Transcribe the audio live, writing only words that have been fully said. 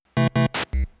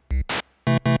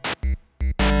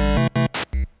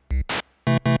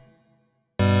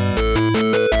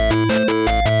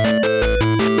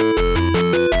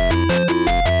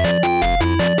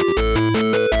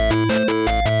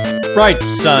right,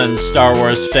 Sun Star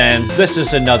Wars fans. This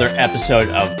is another episode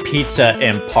of Pizza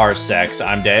and Parsecs.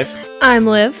 I'm Dave. I'm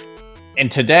Liv. And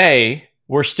today,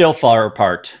 we're still far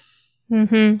apart.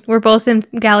 We're both in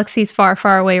galaxies far,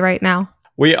 far away right now.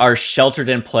 We are sheltered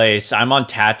in place. I'm on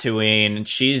Tatooine, and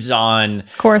she's on...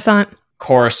 Coruscant.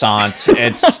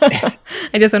 It's... I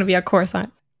just want to be on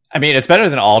Coruscant. I mean, it's better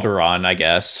than Alderaan, I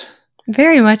guess.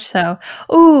 Very much so.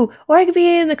 Ooh, or I could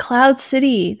be in the Cloud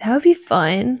City. That would be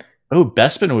fun. Oh,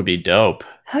 Bespin would be dope.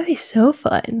 That would be so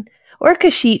fun. Or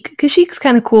Kashyyyk. Kashyyyk's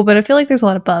kind of cool, but I feel like there's a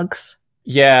lot of bugs.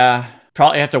 Yeah,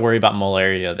 probably have to worry about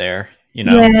malaria there. You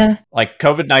know, like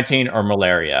COVID-19 or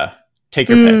malaria. Take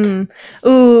your pick.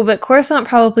 Ooh, but Coruscant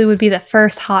probably would be the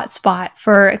first hot spot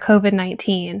for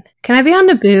COVID-19. Can I be on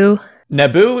Naboo?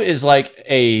 Naboo is like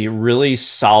a really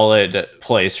solid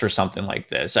place for something like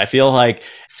this. I feel like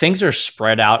things are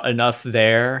spread out enough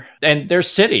there. And there's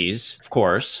cities, of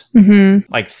course,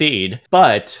 like Theed.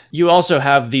 But you also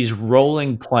have these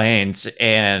rolling plains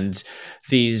and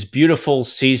these beautiful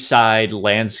seaside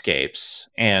landscapes.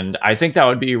 And I think that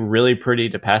would be really pretty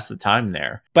to pass the time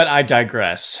there. But I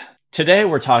digress. Today,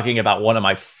 we're talking about one of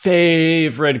my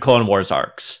favorite Clone Wars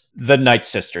arcs, the Night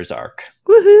Sisters arc.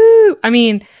 Woohoo! I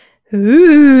mean...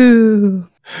 Ooh.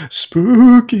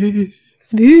 Spooky.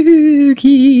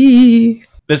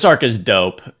 This arc is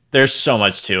dope. There's so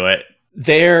much to it.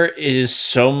 There is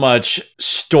so much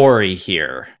story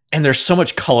here, and there's so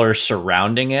much color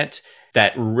surrounding it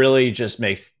that really just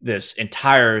makes this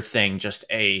entire thing just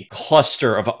a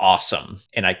cluster of awesome.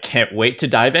 And I can't wait to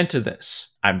dive into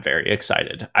this. I'm very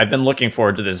excited. I've been looking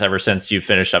forward to this ever since you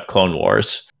finished up Clone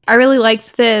Wars. I really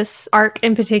liked this arc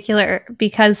in particular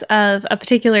because of a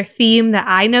particular theme that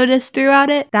I noticed throughout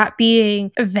it, that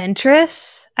being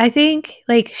Ventress, I think.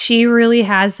 Like, she really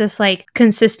has this, like,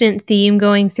 consistent theme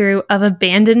going through of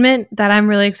abandonment that I'm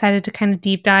really excited to kind of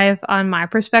deep dive on my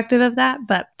perspective of that.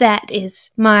 But that is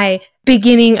my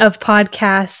beginning of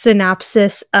podcast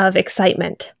synopsis of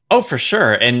excitement. Oh, for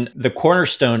sure. And the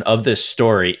cornerstone of this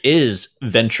story is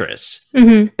Ventress.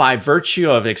 By virtue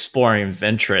of exploring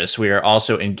Ventress, we are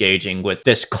also engaging with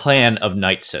this clan of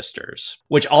Night Sisters,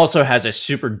 which also has a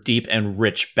super deep and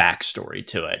rich backstory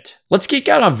to it. Let's geek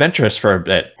out on Ventress for a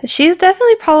bit. She's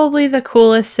definitely probably the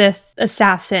coolest Sith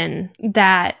assassin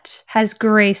that has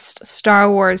graced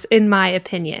Star Wars, in my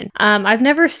opinion. I've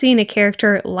never seen a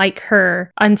character like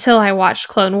her until I watched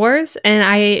Clone Wars, and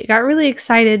I got really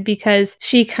excited because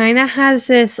she kind of has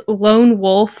this lone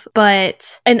wolf,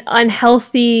 but an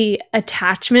unhealthy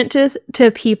attachment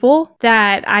to people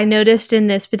that I noticed in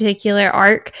this particular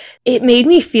arc. It made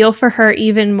me feel for her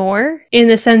even more in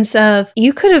the sense of,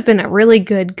 you could have been a really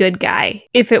good guy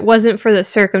if it wasn't for the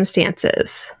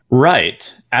circumstances.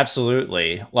 Right.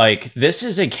 Absolutely. Like, this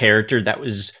is a character that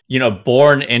was,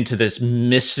 born into this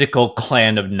mystical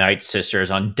clan of Night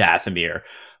Sisters on Dathomir,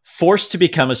 forced to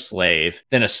become a slave,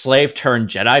 then a slave turned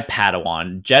Jedi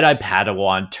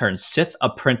Padawan turned Sith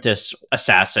apprentice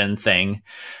assassin thing,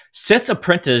 Sith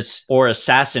apprentice or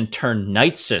assassin turned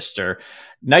Night Sister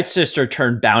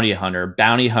turned bounty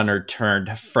hunter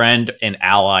turned friend and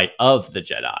ally of the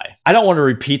Jedi. I don't want to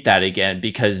repeat that again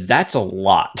because that's a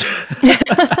lot.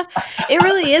 It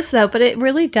really is, though, but it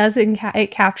really does.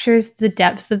 It captures the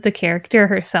depths of the character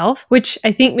herself, which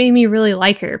I think made me really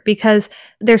like her because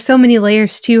there's so many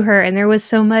layers to her and there was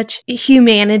so much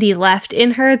humanity left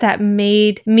in her that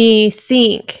made me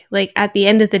think, like, at the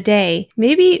end of the day,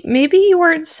 maybe you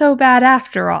weren't so bad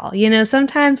after all.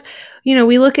 Sometimes,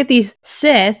 we look at these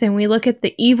Sith and we look at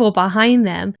the evil behind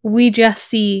them. We just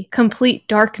see complete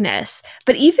darkness.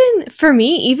 But even for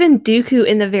me, even Dooku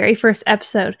in the very first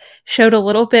episode showed a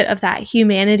little bit of that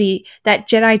humanity, that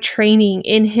Jedi training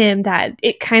in him, that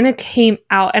it kind of came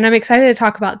out. And I'm excited to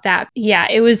talk about that. Yeah,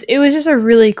 it was just a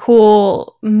really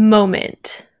cool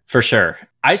moment. For sure.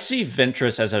 I see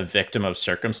Ventress as a victim of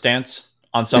circumstance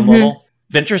on some level.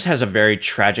 Ventress has a very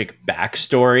tragic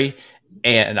backstory.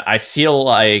 And I feel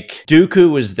like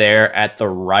Dooku was there at the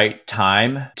right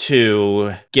time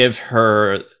to give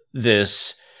her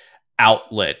this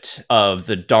outlet of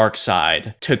the dark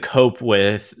side to cope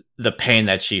with the pain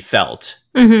that she felt.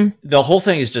 The whole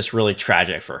thing is just really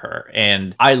tragic for her.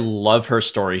 And I love her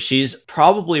story. She's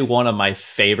probably one of my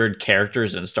favorite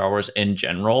characters in Star Wars in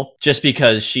general, just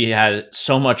because she had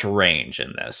so much range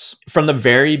in this. From the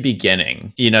very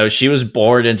beginning, she was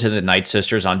born into the Night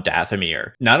Sisters on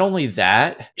Dathomir. Not only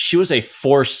that, she was a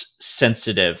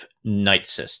Force-sensitive Night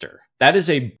Sister. That is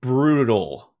a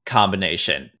brutal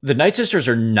combination. The Night Sisters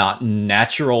are not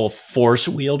natural Force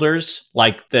wielders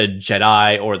like the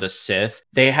Jedi or the Sith.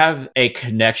 They have a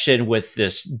connection with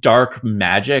this dark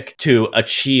magic to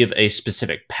achieve a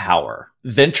specific power.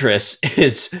 Ventress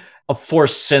is a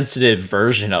force sensitive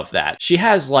version of that. She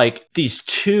has like these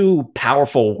two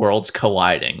powerful worlds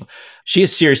colliding. She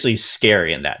is seriously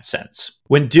scary in that sense.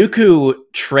 When Dooku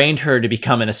trained her to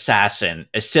become an assassin,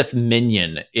 a Sith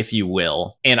minion, if you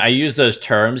will, and I use those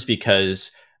terms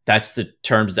because that's the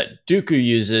terms that Dooku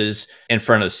uses in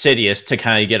front of Sidious to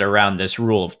kind of get around this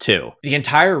rule of two. The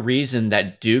entire reason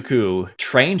that Dooku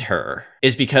trained her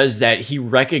is because that he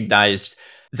recognized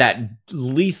that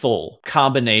lethal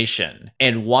combination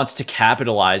and wants to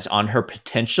capitalize on her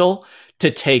potential to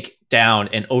take down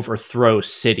and overthrow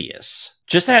Sidious.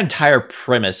 Just that entire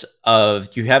premise of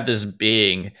you have this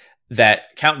being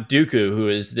that Count Dooku, who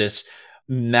is this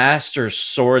master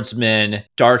swordsman,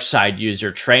 dark side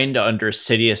user trained under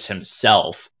Sidious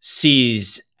himself,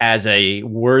 sees as a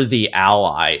worthy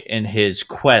ally in his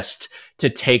quest to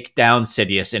take down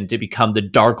Sidious and to become the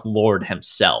Dark Lord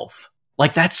himself.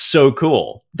 Like, that's so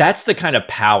cool. That's the kind of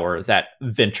power that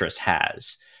Ventress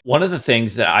has. One of the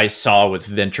things that I saw with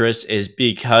Ventress is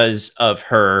because of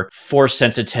her force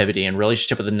sensitivity and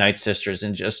relationship with the Night Sisters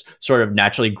and just sort of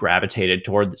naturally gravitated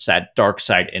towards that dark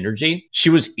side energy,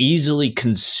 she was easily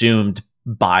consumed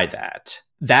by that.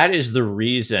 That is the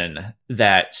reason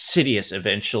that Sidious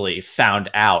eventually found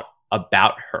out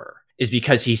about her, is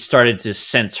because he started to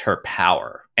sense her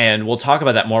power. And we'll talk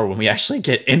about that more when we actually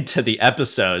get into the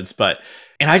episodes,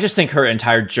 and I just think her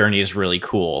entire journey is really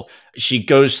cool. She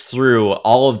goes through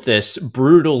all of this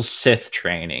brutal Sith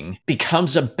training,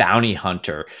 becomes a bounty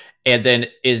hunter, and then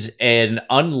is an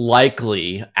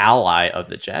unlikely ally of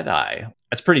the Jedi.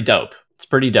 That's pretty dope. It's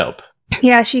pretty dope.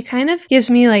 Yeah, she kind of gives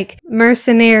me like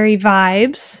mercenary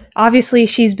vibes. Obviously,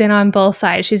 she's been on both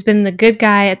sides. She's been the good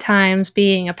guy at times,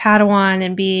 being a Padawan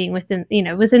and being within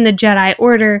the Jedi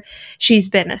Order. She's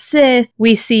been a Sith.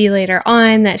 We see later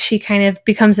on that she kind of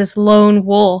becomes this lone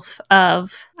wolf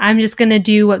of, I'm just going to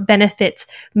do what benefits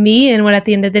me and what at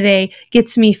the end of the day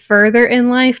gets me further in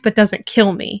life, but doesn't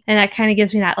kill me. And that kind of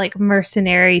gives me that like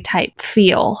mercenary type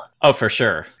feel. Oh, for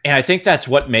sure. And I think that's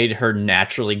what made her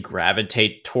naturally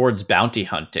gravitate towards bounty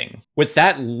hunting. With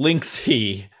that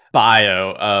lengthy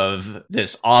bio of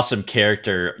this awesome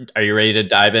character, are you ready to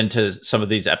dive into some of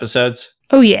these episodes?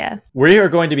 Oh, yeah. We are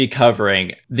going to be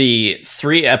covering the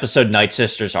 3-episode Night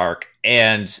Sisters arc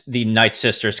and the Night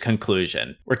Sisters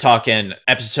conclusion. We're talking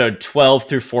episode 12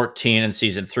 through 14 in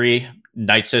season 3,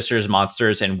 Night Sisters,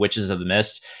 Monsters, and Witches of the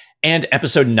Mist, and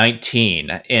episode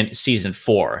 19 in season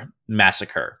 4,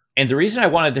 Massacre. And the reason I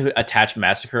wanted to attach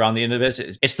Massacre on the end of this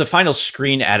is it's the final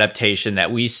screen adaptation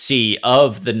that we see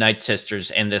of the Night Sisters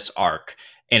in this arc.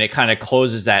 And it kind of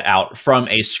closes that out from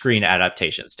a screen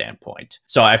adaptation standpoint.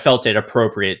 So I felt it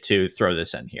appropriate to throw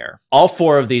this in here. All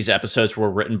 4 of these episodes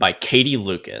were written by Katie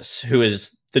Lucas, who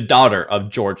is the daughter of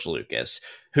George Lucas,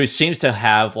 who seems to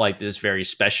have like this very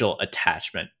special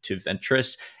attachment to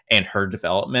Ventress and her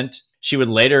development. She would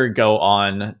later go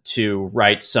on to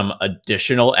write some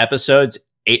additional episodes,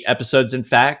 8 episodes, in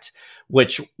fact,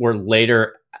 which were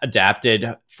later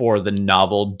adapted for the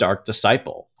novel Dark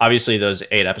Disciple. Obviously, those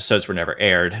 8 episodes were never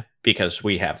aired because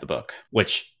we have the book,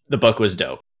 which the book was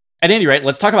dope. At any rate,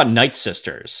 let's talk about Night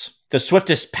Sisters. The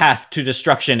swiftest path to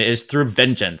destruction is through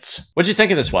vengeance. What'd you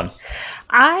think of this one?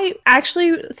 I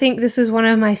actually think this was one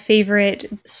of my favorite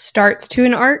starts to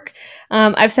an arc.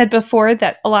 I've said before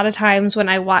that a lot of times when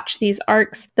I watch these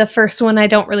arcs, the first one I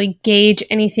don't really gauge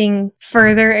anything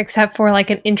further except for like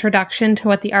an introduction to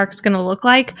what the arc's going to look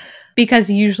like, because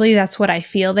usually that's what I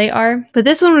feel they are. But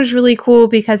this one was really cool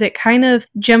because it kind of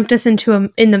jumped us into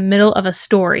in the middle of a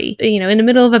story, in the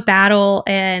middle of a battle,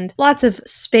 and lots of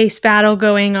space battle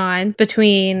going on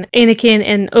between Anakin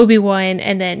and Obi-Wan,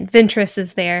 and then Ventress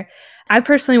is there. I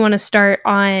personally want to start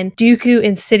on Dooku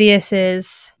and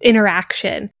Sidious's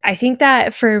interaction. I think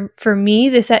that for me,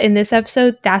 in this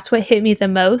episode, that's what hit me the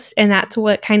most, and that's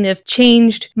what kind of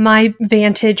changed my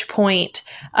vantage point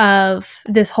of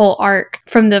this whole arc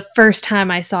from the first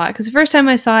time I saw it. Because the first time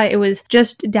I saw it, it was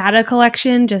just data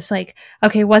collection, just like,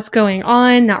 okay, what's going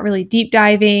on? Not really deep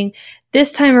diving.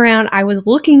 This time around, I was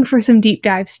looking for some deep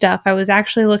dive stuff. I was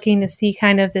actually looking to see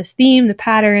kind of this theme, the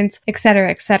patterns, etc.,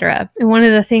 etc. And one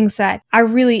of the things that I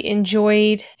really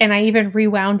enjoyed, and I even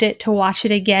rewound it to watch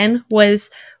it again, was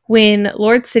when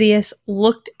Lord Sidious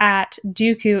looked at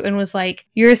Dooku and was like,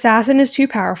 your assassin is too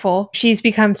powerful. She's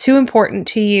become too important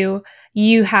to you.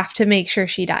 you have to make sure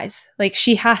she dies. Like,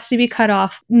 she has to be cut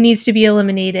off, needs to be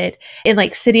eliminated. And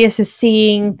like, Sidious is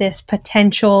seeing this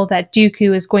potential that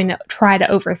Dooku is going to try to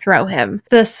overthrow him.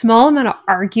 The small amount of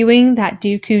arguing that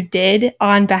Dooku did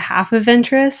on behalf of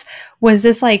Ventress was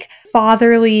this like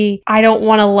fatherly, I don't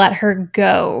want to let her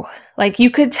go. Like,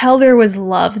 you could tell there was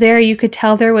love there. You could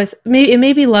tell there was,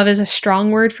 maybe love is a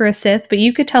strong word for a Sith, but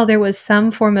you could tell there was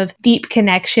some form of deep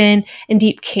connection and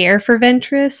deep care for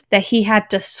Ventress that he had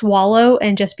to swallow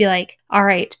and just be like, all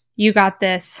right, you got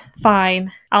this.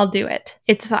 Fine. I'll do it.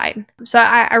 It's fine. So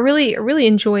I really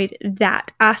enjoyed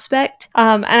that aspect.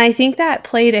 And I think that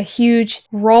played a huge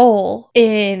role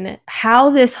in how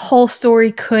this whole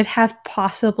story could have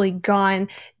possibly gone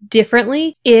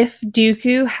differently if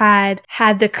Dooku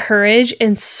had the courage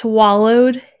and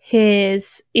swallowed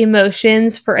his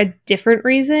emotions for a different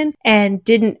reason and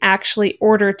didn't actually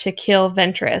order to kill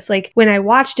Ventress. Like, when I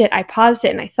watched it, I paused it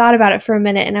and I thought about it for a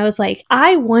minute and I was like,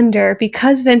 I wonder,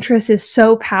 because Ventress is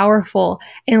so powerful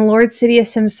and Lord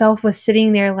Sidious himself was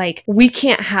sitting there like, we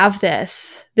can't have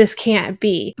this. This can't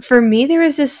be. For me, there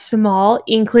was this small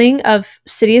inkling of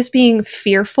Sidious being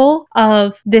fearful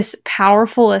of this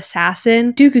powerful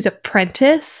assassin, Dooku's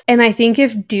apprentice. And I think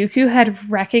if Dooku had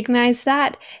recognized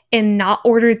that and not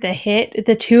ordered the hit,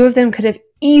 the two of them could have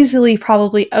easily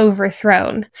probably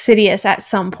overthrown Sidious at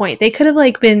some point. They could have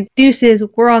like been, deuces,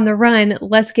 we're on the run,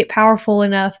 let's get powerful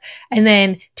enough and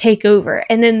then take over.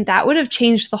 And then that would have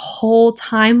changed the whole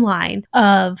timeline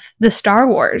of the Star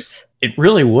Wars. It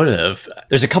really would have.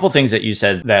 There's a couple things that you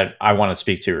said that I want to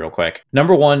speak to real quick.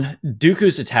 Number one,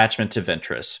 Dooku's attachment to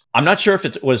Ventress. I'm not sure if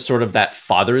it was sort of that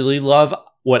fatherly love.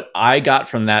 What I got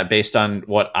from that, based on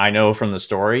what I know from the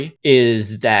story,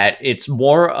 is that it's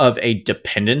more of a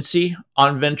dependency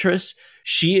on Ventress.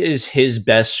 She is his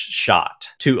best shot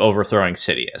to overthrowing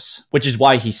Sidious, which is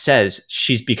why he says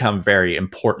she's become very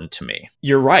important to me.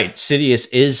 You're right.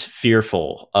 Sidious is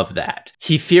fearful of that.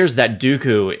 He fears that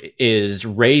Dooku is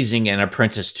raising an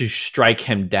apprentice to strike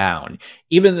him down,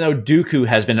 even though Dooku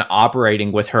has been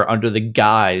operating with her under the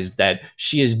guise that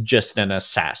she is just an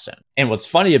assassin. And what's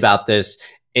funny about this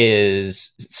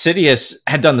is Sidious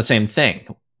had done the same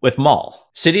thing with Maul.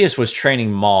 Sidious was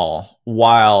training Maul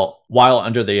while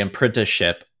under the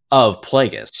apprenticeship of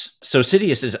Plagueis. So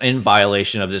Sidious is in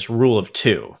violation of this rule of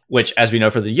two, which, as we know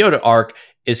for the Yoda arc,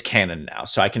 is canon now,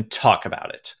 so I can talk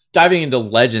about it. Diving into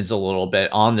Legends a little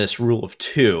bit on this rule of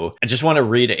two, I just want to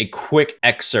read a quick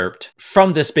excerpt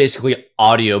from this basically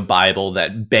audio Bible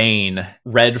that Bane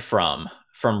read from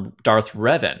Darth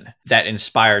Revan that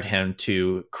inspired him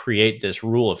to create this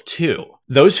rule of two.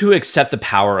 Those who accept the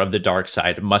power of the dark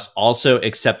side must also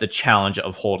accept the challenge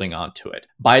of holding on to it.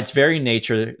 By its very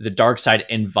nature, the dark side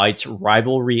invites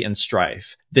rivalry and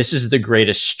strife. This is the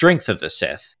greatest strength of the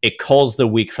Sith. It culls the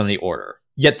weak from the order.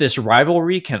 Yet this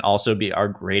rivalry can also be our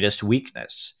greatest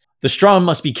weakness. The strong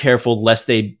must be careful lest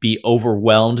they be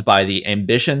overwhelmed by the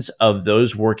ambitions of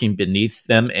those working beneath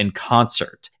them in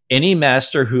concert. Any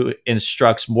master who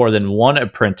instructs more than one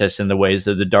apprentice in the ways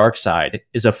of the dark side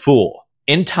is a fool.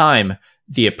 In time,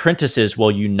 the apprentices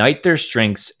will unite their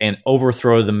strengths and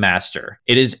overthrow the master.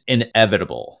 It is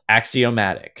inevitable,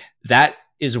 axiomatic. That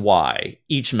is why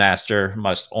each master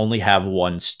must only have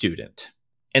one student.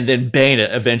 And then Bane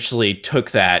eventually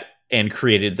took that and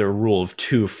created the rule of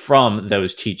two from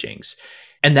those teachings.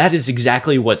 And that is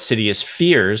exactly what Sidious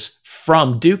fears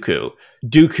from Dooku.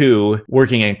 Dooku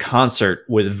working in concert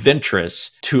with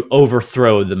Ventress to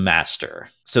overthrow the Master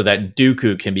so that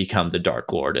Dooku can become the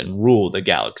Dark Lord and rule the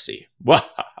galaxy.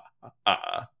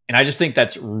 And I just think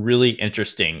that's really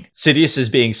interesting. Sidious is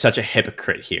being such a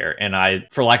hypocrite here, and I,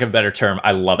 for lack of a better term,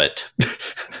 I love it.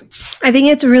 I think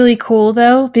it's really cool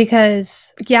though,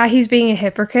 because yeah, he's being a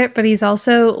hypocrite, but he's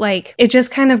also like, it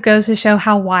just kind of goes to show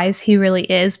how wise he really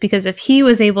is, because if he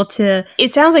was able to,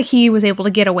 it sounds like he was able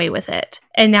to get away with it.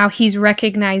 And now he's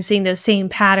recognizing those same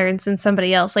patterns in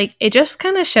somebody else. Like, it just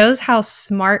kind of shows how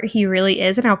smart he really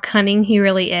is and how cunning he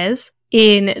really is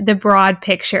in the broad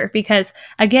picture. Because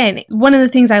again, one of the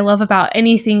things I love about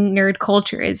anything nerd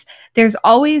culture is there's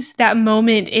always that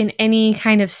moment in any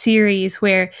kind of series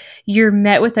where you're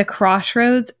met with a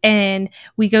crossroads and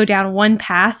we go down one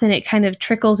path and it kind of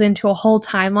trickles into a whole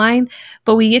timeline,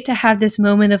 but we get to have this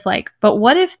moment of like, but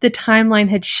what if the timeline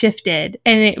had shifted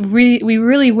and we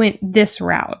really went this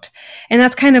route? And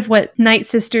that's kind of what Night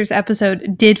Sisters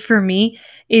episode did for me,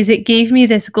 is it gave me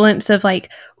this glimpse of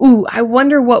like, ooh, I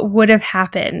wonder what would have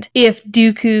happened if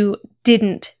Dooku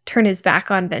didn't turn his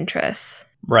back on Ventress.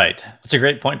 Right. That's a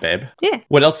great point, babe. Yeah.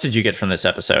 What else did you get from this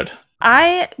episode?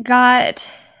 I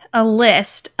got a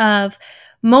list of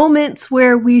moments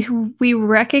where we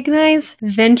recognize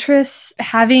Ventress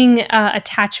having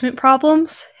attachment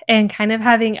problems and kind of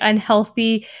having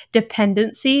unhealthy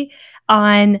dependency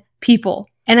on people.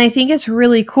 And I think it's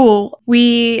really cool.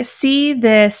 We see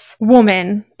this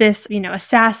woman, this,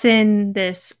 assassin,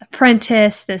 this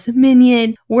apprentice, this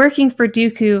minion working for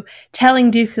Dooku,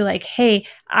 telling Dooku like, hey,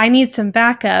 I need some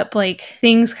backup. Like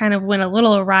things kind of went a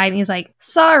little awry. And he's like,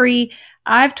 sorry,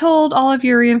 I've told all of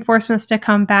your reinforcements to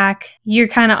come back. You're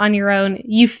kind of on your own.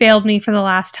 You failed me for the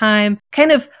last time.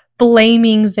 Kind of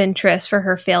blaming Ventress for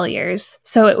her failures.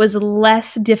 So it was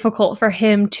less difficult for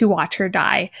him to watch her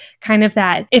die. Kind of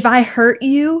that, if I hurt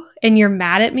you and you're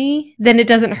mad at me, then it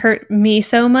doesn't hurt me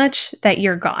so much that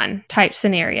you're gone type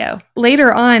scenario.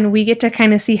 Later on, we get to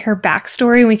kind of see her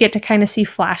backstory and we get to kind of see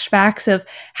flashbacks of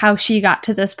how she got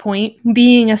to this point,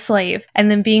 being a slave and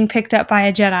then being picked up by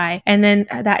a Jedi and then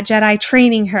that Jedi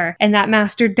training her and that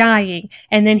master dying.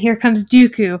 And then here comes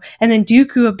Dooku and then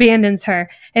Dooku abandons her.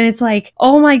 And it's like,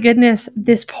 oh my goodness,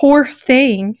 this poor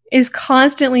thing is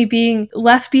constantly being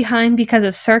left behind because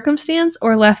of circumstance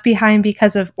or left behind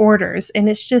because of orders. And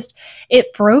it's just,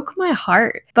 it broke my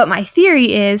heart. But my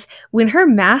theory is when her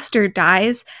master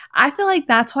dies, I feel like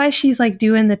that's why she's like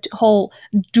doing the whole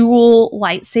dual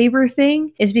lightsaber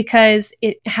thing, is because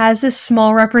it has this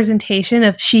small representation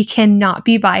of she cannot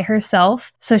be by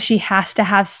herself. So she has to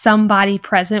have somebody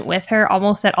present with her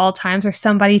almost at all times, or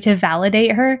somebody to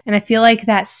validate her. And I feel like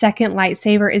that second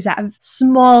lightsaber is that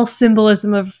small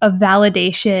symbolism of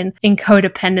validation and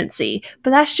codependency.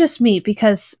 But that's just me,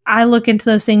 because I look into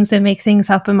those things and make things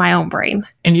up in my own brain.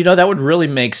 And that would really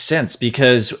make sense,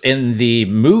 because in the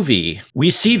movie,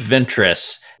 we see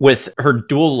Ventress with her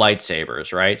dual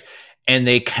lightsabers, right? And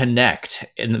they connect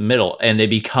in the middle and they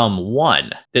become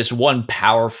one, this one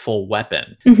powerful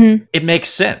weapon. Mm-hmm. It makes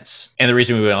sense. And the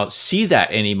reason we don't see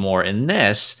that anymore in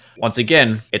this, once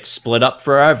again, it's split up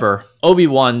forever.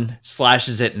 Obi-Wan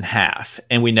slashes it in half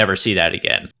and we never see that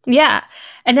again. Yeah.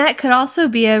 And that could also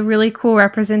be a really cool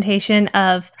representation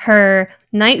of her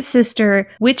Night Sister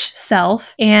witch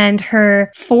self and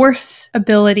her Force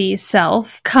ability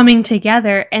self coming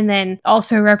together, and then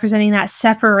also representing that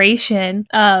separation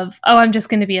of, oh, I'm just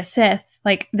going to be a Sith.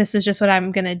 Like, this is just what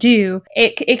I'm going to do.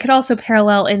 It could also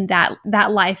parallel in that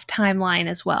life timeline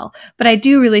as well. But I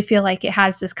do really feel like it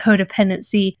has this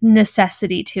codependency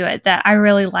necessity to it that I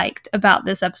really liked about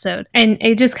this episode. And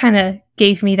it just kind of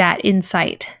gave me that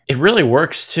insight. It really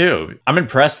works too. I'm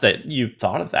impressed that you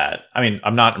thought of that. I mean,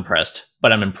 I'm not impressed,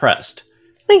 but I'm impressed.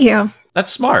 Thank you.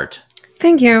 That's smart.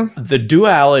 Thank you. The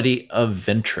duality of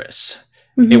Ventress.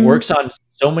 Mm-hmm. It works on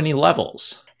so many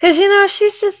levels. Because,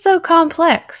 she's just so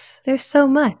complex. There's so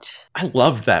much. I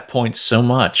loved that point so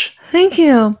much. Thank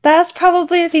you. That's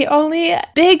probably the only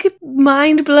big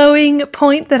mind-blowing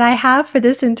point that I have for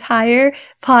this entire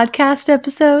podcast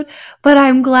episode, but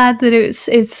I'm glad that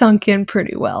it's sunk in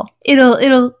pretty well.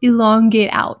 It'll elongate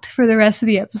out for the rest of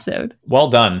the episode. Well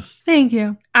done. Thank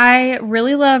you. I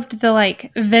really loved the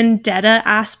vendetta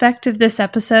aspect of this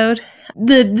episode.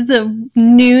 The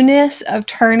newness of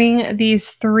turning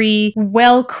these three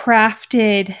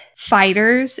well-crafted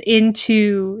fighters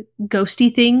into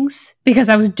ghosty things, because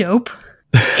I was dope.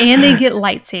 And they get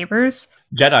lightsabers.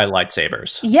 Jedi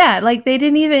lightsabers. Yeah,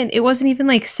 it wasn't even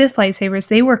like Sith lightsabers.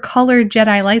 They were colored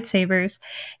Jedi lightsabers.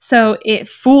 So it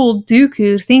fooled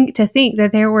Dooku to think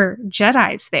that there were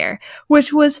Jedis there,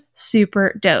 which was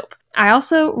super dope. I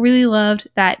also really loved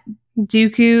that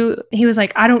Dooku, he was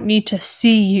like, I don't need to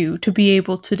see you to be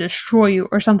able to destroy you,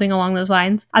 or something along those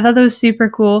lines. I thought that was super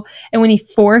cool. And when he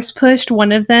force pushed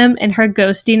one of them and her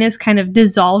ghostiness kind of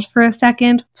dissolved for a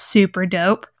second, super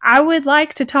dope. I would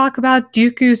like to talk about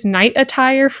Dooku's night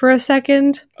attire for a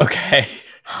second. Okay.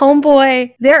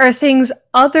 Homeboy, there are things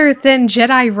other than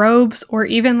Jedi robes, or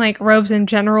even robes in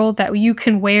general, that you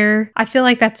can wear. I feel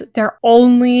like that's their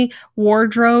only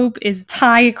wardrobe, is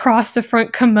tie across the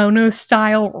front kimono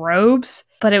style robes.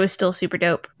 But it was still super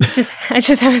dope. I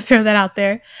just had to throw that out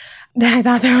there. I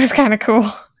thought that was kind of cool.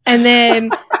 And then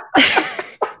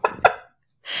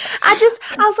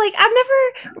I was like, I've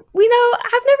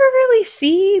never really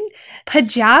seen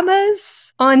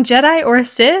pajamas on Jedi or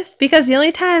Sith, because the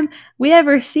only time we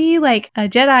ever see a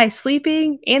Jedi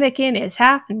sleeping, Anakin is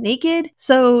half naked.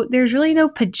 So there's really no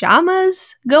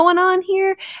pajamas going on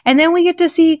here. And then we get to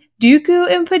see Dooku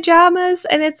in pajamas,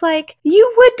 and it's like,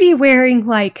 you would be wearing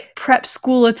prep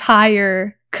school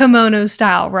attire, kimono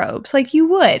style robes, you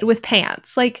would, with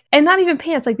pants, and not even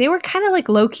pants, they were kind of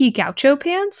low-key gaucho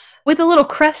pants with a little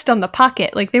crest on the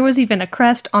pocket. There was even a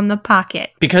crest on the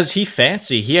pocket. Because he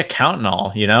fancy, he a count and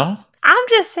all, I'm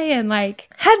just saying, like,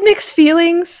 had mixed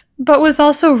feelings, but was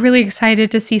also really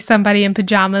excited to see somebody in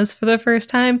pajamas for the first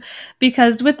time,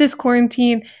 because with this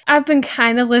quarantine, I've been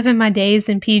kind of living my days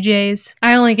in PJs.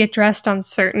 I only get dressed on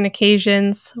certain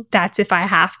occasions. That's if I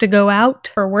have to go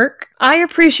out for work. I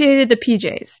appreciated the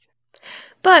PJs.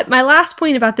 But my last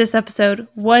point about this episode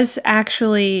was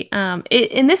actually,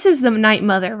 and this is the Night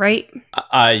Mother, right?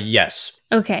 Yes.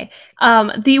 Okay.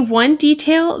 The one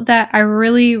detail that I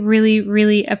really, really,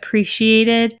 really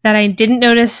appreciated that I didn't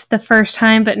notice the first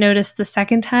time, but noticed the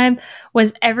second time,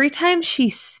 was every time she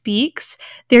speaks,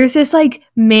 there's this like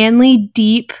manly,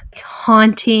 deep,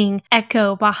 haunting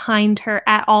echo behind her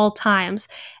at all times.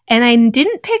 And I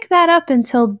didn't pick that up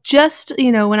until just,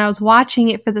 when I was watching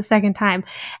it for the second time.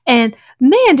 And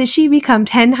man, did she become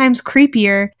 10 times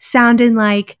creepier, sounding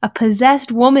like a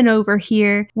possessed woman over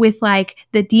here with like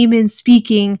the demon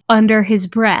speaking under his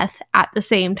breath at the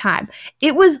same time.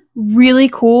 It was really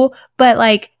cool, but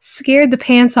like scared the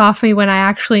pants off me when I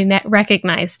actually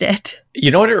recognized it.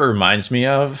 You know what it reminds me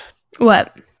of?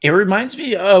 What? It reminds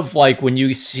me of like when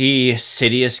you see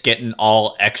Sidious getting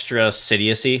all extra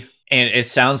Sidious-y. And it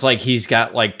sounds like he's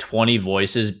got like 20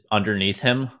 voices underneath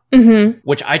him,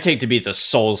 which I take to be the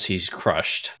souls he's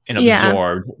crushed and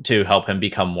absorbed to help him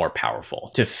become more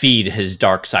powerful, to feed his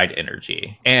dark side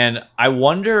energy. And I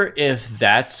wonder if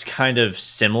that's kind of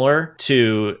similar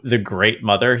to the Great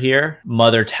Mother here,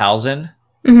 Mother Talzin,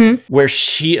 where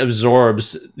she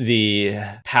absorbs the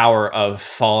power of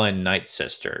fallen Night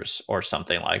Sisters or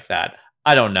something like that.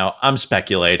 I don't know. I'm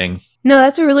speculating. No,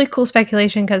 that's a really cool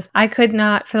speculation, because I could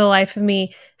not for the life of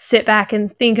me sit back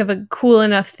and think of a cool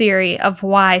enough theory of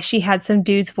why she had some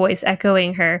dude's voice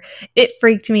echoing her. It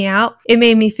freaked me out. It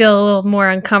made me feel a little more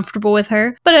uncomfortable with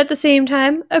her, but at the same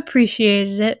time,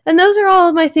 appreciated it. And those are all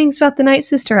of my things about the Night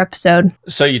Sister episode.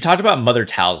 So you talked about Mother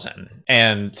Talzin,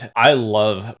 and I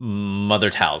love Mother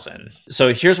Talzin.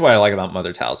 So here's what I like about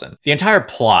Mother Talzin. The entire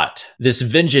plot, this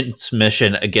vengeance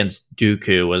mission against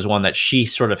Dooku, was one that she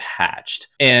sort of hatched.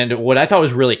 And what I thought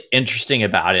was really interesting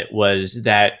about it was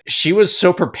that she was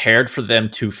so prepared for them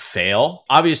to fail.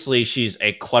 Obviously, she's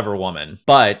a clever woman,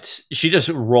 but she just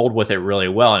rolled with it really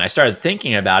well. And I started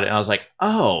thinking about it, and I was like,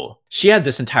 oh, she had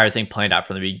this entire thing planned out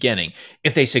from the beginning.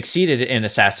 If they succeeded in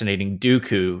assassinating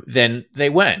Dooku, then they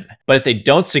win. But if they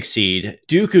don't succeed,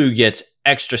 Dooku gets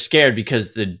extra scared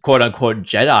because the quote-unquote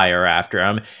Jedi are after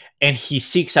him, and he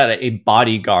seeks out a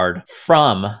bodyguard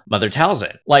from Mother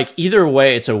Talzin. Like, either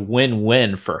way, it's a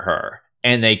win-win for her.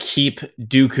 And they keep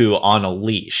Dooku on a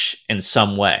leash in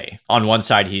some way. On one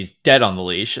side, he's dead on the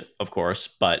leash, of course,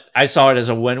 but I saw it as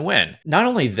a win-win. Not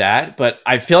only that, but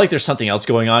I feel like there's something else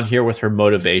going on here with her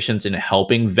motivations in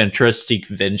helping Ventress seek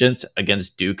vengeance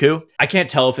against Dooku. I can't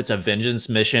tell if it's a vengeance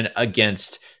mission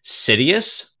against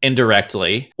Sidious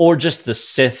indirectly or just the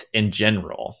Sith in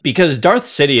general, because Darth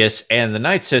Sidious and the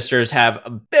Night Sisters have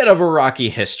a bit of a rocky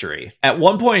history. At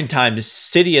one point in time,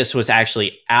 Sidious was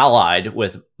actually allied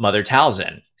with Mother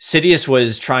Talzin. Sidious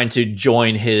was trying to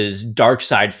join his dark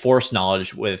side force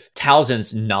knowledge with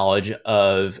Talzin's knowledge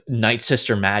of Night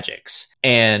Sister magics.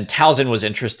 And Talzin was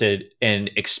interested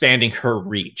in expanding her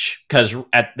reach, because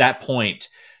at that point,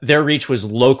 their reach was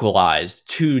localized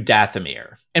to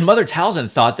Dathomir. And Mother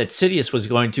Talzin thought that Sidious was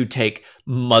going to take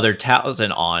Mother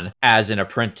Talzin on as an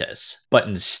apprentice. But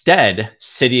instead,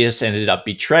 Sidious ended up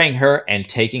betraying her and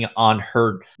taking on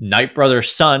her Night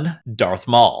Brother's son, Darth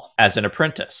Maul, as an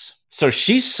apprentice. So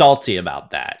she's salty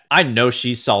about that. I know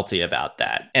she's salty about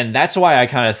that. And that's why I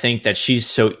kind of think that she's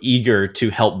so eager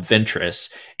to help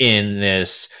Ventress in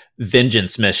this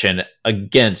vengeance mission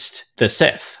against the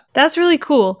Sith. That's really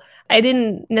cool. I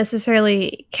didn't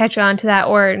necessarily catch on to that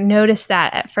or notice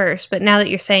that at first, but now that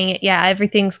you're saying it, yeah,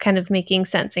 everything's kind of making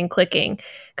sense and clicking.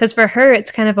 Because for her,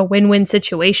 it's kind of a win-win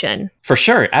situation. For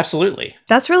sure, absolutely.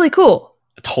 That's really cool.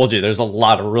 I told you, there's a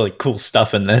lot of really cool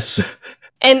stuff in this.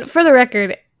 And for the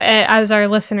record, as our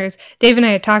listeners, Dave and I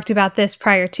had talked about this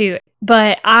prior to,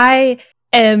 but I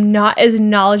am not as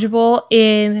knowledgeable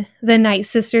in the Night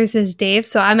Sisters as Dave,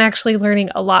 so I'm actually learning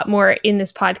a lot more in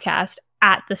this podcast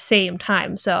at the same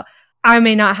time. So I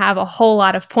may not have a whole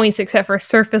lot of points except for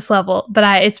surface level, but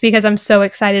it's because I'm so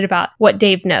excited about what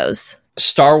Dave knows.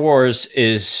 Star Wars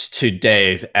is to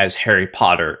Dave as Harry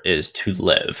Potter is to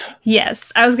Liv.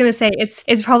 Yes, I was going to say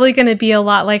it's probably going to be a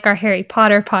lot like our Harry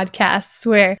Potter podcasts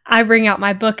where I bring out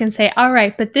my book and say, all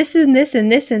right, but this and this and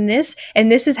this and this,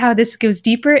 and this is how this goes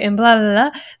deeper and blah, blah,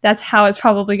 blah. That's how it's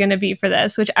probably going to be for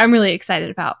this, which I'm really excited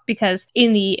about because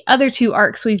in the other two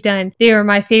arcs we've done, they were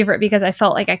my favorite because I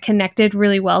felt like I connected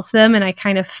really well to them and I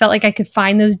kind of felt like I could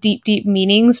find those deep, deep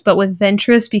meanings. But with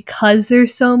Ventress, because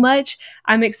there's so much,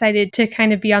 I'm excited to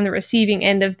kind of be on the receiving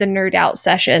end of the nerd out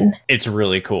session. It's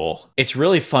really cool. It's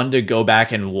really fun to go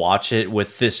back and watch it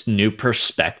with this new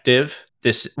perspective,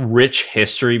 this rich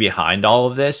history behind all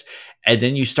of this. And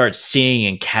then you start seeing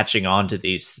and catching on to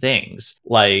these things,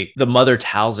 like the Mother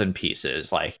Talzin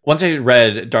pieces. Like, once I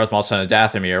read Darth Maul, Son of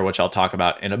Dathomir, which I'll talk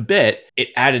about in a bit, it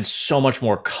added so much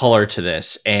more color to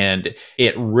this, and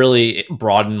it really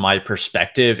broadened my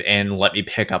perspective and let me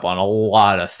pick up on a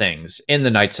lot of things in the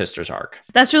Night Sisters arc.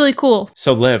 That's really cool.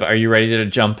 So, Liv, are you ready to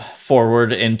jump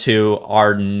forward into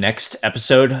our next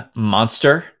episode,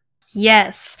 Monster?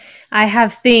 Yes, I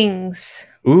have things.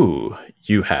 Ooh,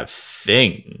 you have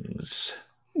things.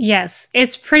 Yes,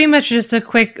 it's pretty much just a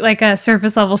quick, like a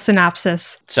surface level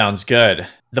synopsis. Sounds good.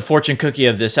 The fortune cookie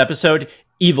of this episode: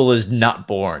 evil is not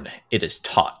born, it is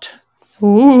taught.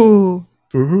 Ooh.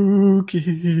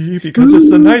 Spooky, because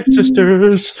it's the Night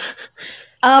Sisters.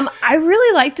 I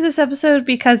really liked this episode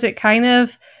because it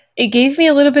gave me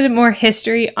a little bit more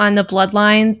history on the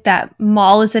bloodline that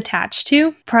Maul is attached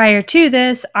to. Prior to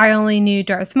this, I only knew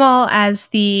Darth Maul as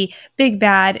the big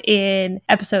bad in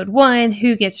episode 1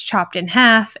 who gets chopped in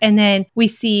half, and then we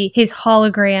see his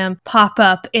hologram pop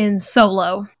up in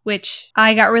Solo, which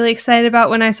I got really excited about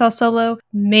when I saw Solo.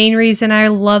 Main reason I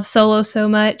love Solo so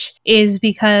much is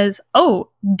because,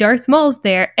 Darth Maul's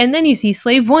there, and then you see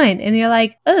Slave One, and you're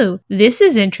like, oh, this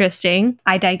is interesting.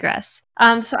 I digress.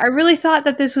 So I really thought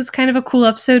that this was kind of a cool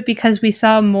episode because we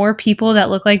saw more people that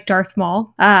look like Darth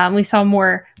Maul. We saw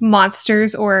more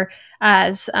monsters, or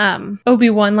as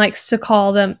Obi-Wan likes to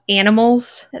call them,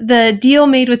 animals. The deal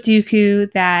made with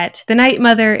Dooku that the Night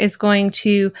Mother is going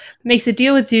to make the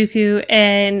deal with Dooku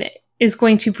and is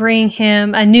going to bring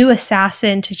him a new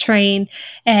assassin to train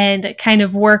and kind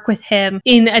of work with him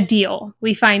in a deal.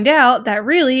 We find out that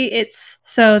really it's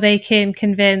so they can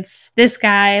convince this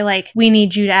guy, like, we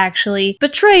need you to actually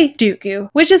betray Dooku,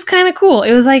 which is kind of cool.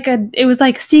 It was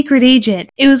like Secret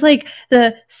Agent. It was like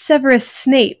the Severus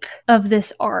Snape of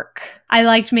this arc. I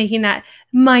liked making that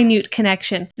minute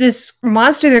connection. This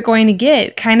monster they're going to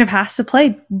get kind of has to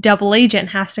play double agent,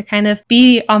 has to kind of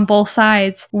be on both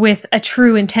sides with a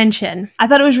true intention. I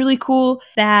thought it was really cool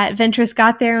that Ventress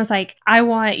got there and was like, I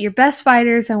want your best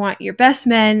fighters, I want your best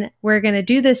men. We're going to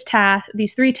do this task,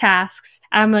 these 3 tasks.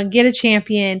 I'm going to get a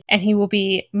champion, and he will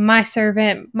be my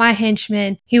servant, my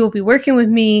henchman. He will be working with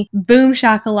me. Boom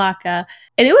shakalaka.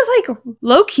 And it was like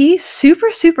low-key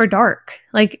super, super dark.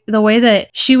 Like the way that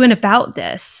she went about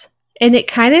this. And it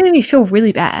kind of made me feel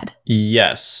really bad.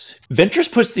 Yes.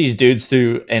 Ventress puts these dudes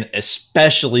through an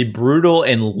especially brutal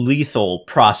and lethal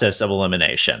process of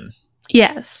elimination.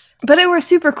 Yes. But it was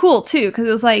super cool too, because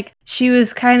it was like she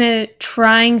was kind of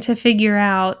trying to figure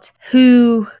out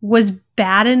who was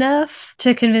bad enough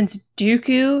to convince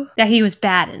Dooku that he was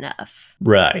bad enough.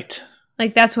 Right.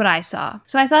 Like, that's what I saw.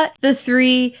 So I thought the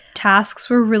 3 tasks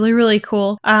were really, really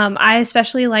cool. I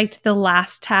especially liked the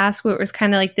last task where it was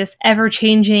kind of like this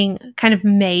ever-changing kind of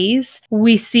maze.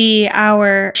 We see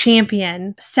our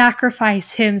champion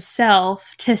sacrifice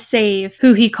himself to save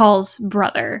who he calls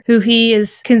brother, who he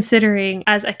is considering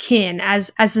as a kin,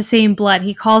 as the same blood.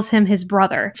 He calls him his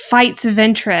brother. Fights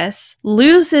Ventress,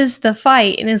 loses the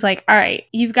fight, and is like, all right,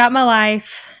 you've got my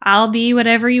life. I'll be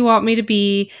whatever you want me to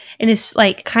be. And is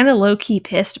like kind of low-key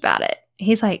pissed about it.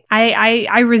 He's like,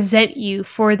 I resent you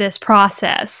for this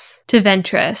process to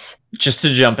Ventress. Just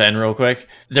to jump in real quick,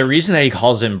 the reason that he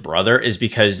calls him brother is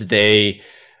because the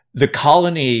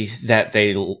colony that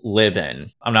they live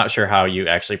in, I'm not sure how you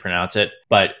actually pronounce it,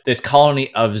 but this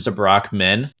colony of Zabrak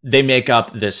men, they make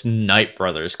up this Night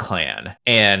Brothers clan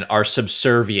and are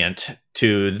subservient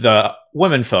to the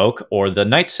women folk, or the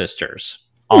Night Sisters,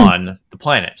 on the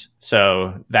planet.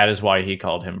 So that is why he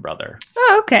called him brother.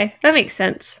 Oh, okay. That makes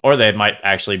sense. Or they might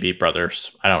actually be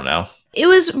brothers. I don't know. It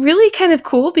was really kind of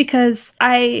cool because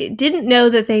I didn't know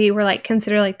that they were like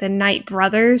considered like the Night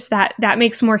Brothers. That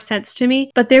makes more sense to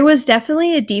me. But there was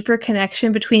definitely a deeper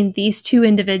connection between these 2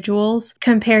 individuals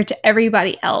compared to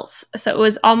everybody else. So it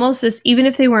was almost as, even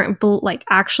if they weren't like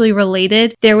actually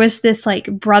related, there was this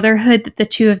like brotherhood that the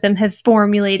 2 of them have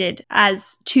formulated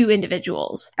as 2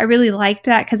 individuals. I really liked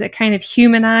that because it kind of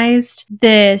humanized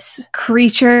this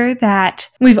creature that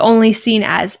we've only seen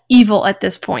as evil at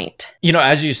this point. You know,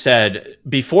 as you said,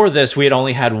 before this, we had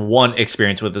only had one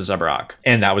experience with the Zabrak,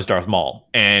 and that was Darth Maul.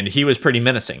 And he was pretty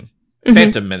menacing. Mm-hmm.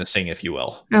 Phantom menacing, if you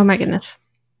will. Oh my goodness.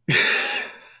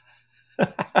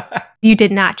 You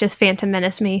did not just Phantom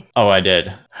menace me. Oh, I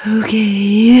did.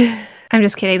 Okay. I'm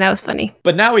just kidding. That was funny.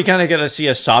 But now we kind of get to see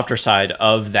a softer side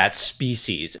of that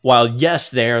species. While, yes,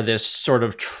 they're this sort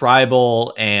of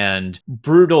tribal and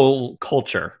brutal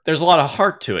culture, there's a lot of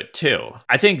heart to it, too.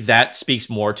 I think that speaks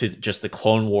more to just the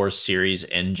Clone Wars series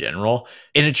in general.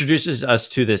 It introduces us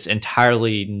to this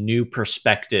entirely new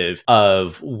perspective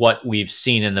of what we've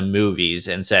seen in the movies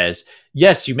and says,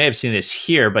 yes, you may have seen this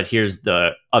here, but here's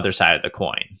the other side of the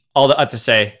coin. All that to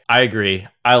say, I agree.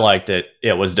 I liked it.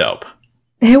 It was dope.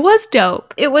 It was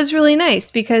dope. It was really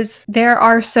nice because there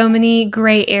are so many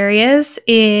gray areas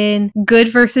in good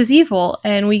versus evil.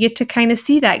 And we get to kind of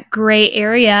see that gray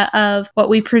area of what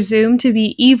we presume to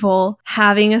be evil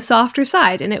having a softer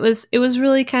side. And it was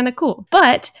really kind of cool.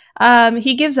 But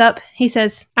he gives up. He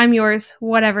says, I'm yours,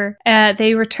 whatever.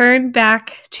 They return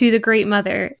back to the Great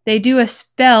Mother. They do a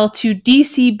spell to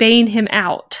DC Bane him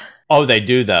out. Oh, they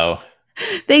do, though.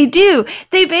 They do.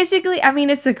 They basically, I mean,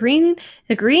 it's the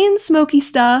green smoky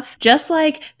stuff, just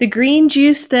like the green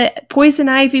juice that Poison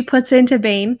Ivy puts into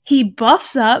Bane. He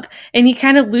buffs up and he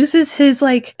kind of loses his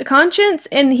conscience,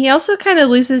 and he also kind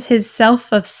of loses his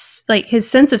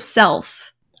his sense of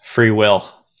self. Free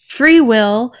will.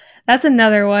 That's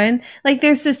another one.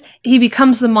 There's this, he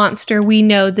becomes the monster we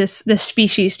know this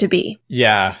species to be.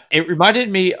 Yeah. It reminded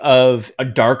me of a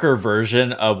darker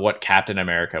version of what Captain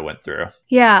America went through.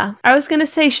 Yeah. I was going to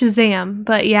say Shazam,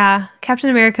 but yeah,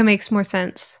 Captain America makes more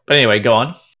sense. But anyway, go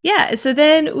on. Yeah, so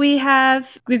then we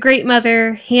have the Great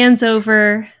Mother hands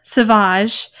over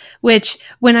Savage, which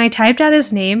when I typed out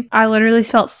his name, I literally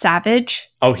spelled savage.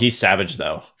 Oh, he's savage,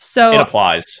 though. So it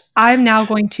applies. I'm now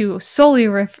going to solely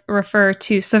refer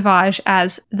to Savage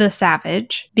as the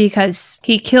Savage because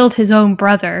he killed his own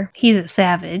brother. He's a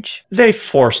savage. They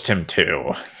forced him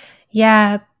to.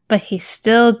 Yeah, but he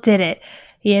still did it.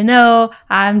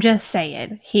 I'm just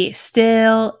saying, he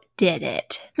still did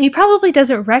it. He probably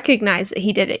doesn't recognize that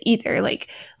he did it either.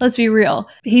 Let's be real.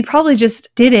 He probably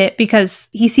just did it because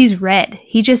he sees red.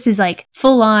 He just is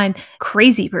full on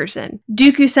crazy person.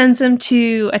 Dooku sends him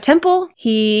to a temple.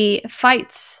 He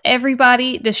fights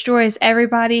everybody, destroys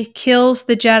everybody, kills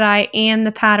the Jedi and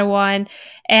the Padawan.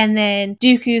 And then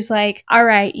Dooku's all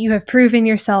right, you have proven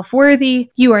yourself worthy.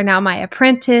 You are now my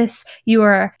apprentice. You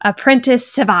are apprentice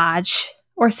Savage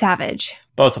or Savage.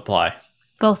 Both apply.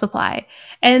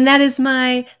 And that is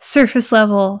my surface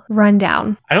level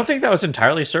rundown. I don't think that was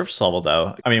entirely surface level,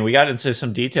 though. I mean, we got into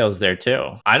some details there,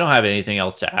 too. I don't have anything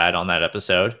else to add on that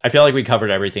episode. I feel like we covered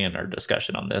everything in our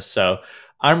discussion on this. So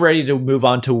I'm ready to move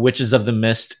on to Witches of the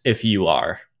Mist if you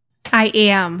are. I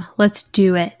am. Let's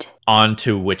do it. On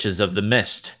to Witches of the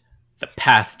Mist. The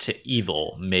path to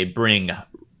evil may bring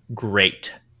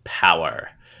great power,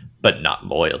 but not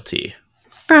loyalty.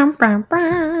 Brum, brum,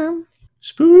 brum.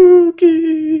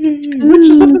 Spooky.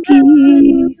 Witches of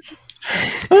the Mist.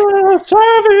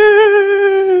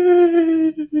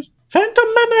 Savage. Phantom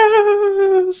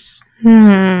Menace.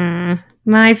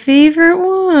 My favorite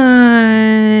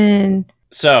one.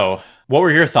 So, what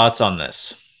were your thoughts on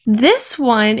this? This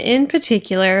one in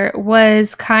particular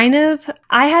was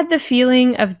I had the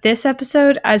feeling of this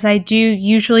episode as I do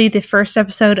usually the first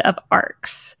episode of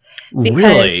arcs.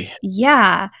 Really?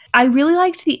 Yeah. I really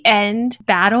liked the end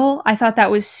battle. I thought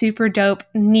that was super dope.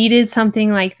 Needed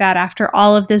something like that after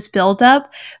all of this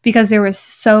buildup because there was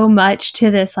so much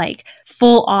to this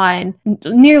full on,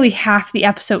 nearly half the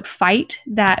episode fight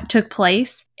that took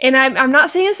place. And I'm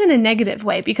not saying this in a negative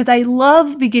way because I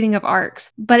love beginning of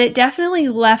arcs, but it definitely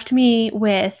left me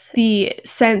with the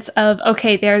sense of,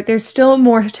 okay, there's still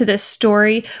more to this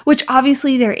story, which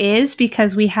obviously there is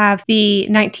because we have the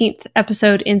 19th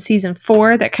episode in season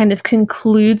 4 that kind of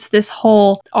concludes this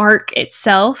whole arc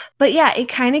itself. But yeah, it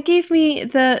kind of gave me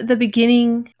the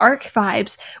beginning arc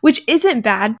vibes, which isn't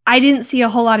bad. I didn't see a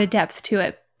whole lot of depth to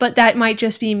it. But that might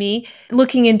just be me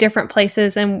looking in different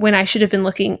places and when I should have been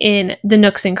looking in the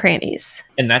nooks and crannies.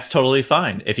 And that's totally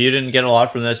fine. If you didn't get a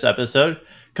lot from this episode,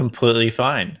 completely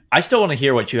fine. I still want to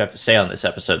hear what you have to say on this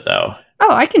episode, though.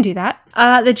 Oh, I can do that.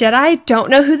 The Jedi don't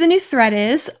know who the new threat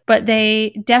is, but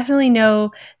they definitely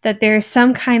know that there's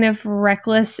some kind of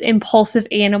reckless, impulsive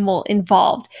animal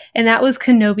involved. And that was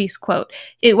Kenobi's quote.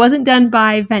 It wasn't done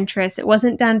by Ventress. It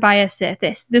wasn't done by a Sith.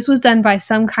 This was done by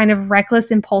some kind of reckless,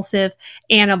 impulsive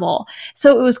animal.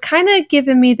 So it was kind of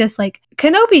giving me this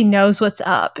Kenobi knows what's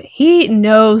up. He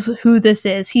knows who this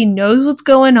is. He knows what's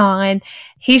going on.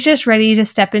 He's just ready to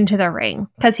step into the ring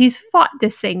because he's fought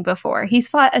this thing before. He's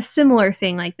fought a similar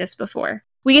thing like this before.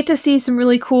 We get to see some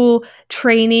really cool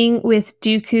training with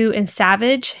Dooku and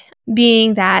Savage.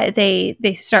 being that they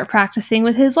start practicing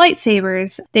with his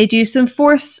lightsabers. They do some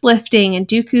force lifting, and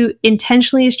Dooku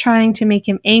intentionally is trying to make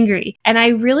him angry. And I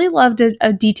really loved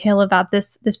a detail about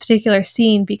this particular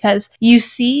scene, because you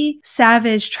see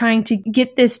Savage trying to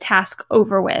get this task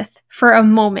over with for a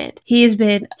moment. He has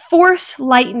been force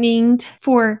lightninged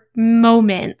for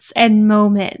moments and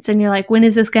moments, and you're like, when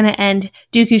is this going to end?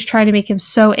 Dooku's trying to make him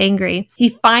so angry. He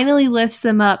finally lifts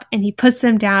them up and he puts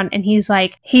them down, and he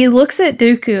looks at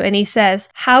Dooku and he says,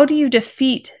 how do you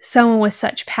defeat someone with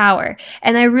such power?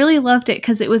 And I really loved it,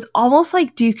 because it was almost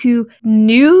like Dooku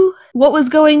knew what was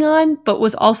going on but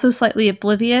was also slightly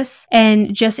oblivious,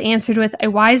 and just answered with, a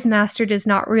wise master does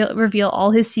not reveal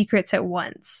all his secrets at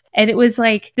once. And it was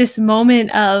like this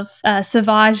moment of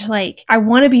Savage, like, I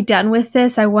want to be done with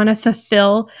this. I want to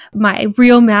fulfill my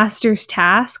real master's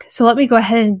task. So let me go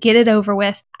ahead and get it over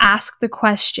with, ask the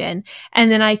question,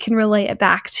 and then I can relay it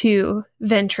back to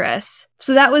Ventress.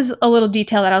 So that was a little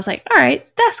detail that I was like, all right,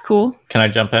 that's cool. Can I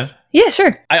jump in? Yeah,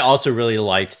 sure. I also really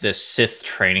liked this Sith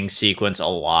training sequence a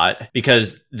lot,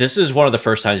 because this is one of the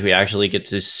first times we actually get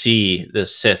to see the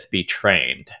Sith be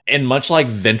trained. And much like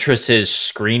Ventress's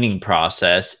screening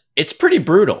process, it's pretty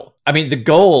brutal. I mean, the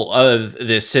goal of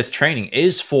this Sith training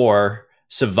is for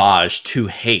Savage to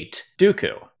hate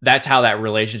Dooku. That's how that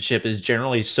relationship is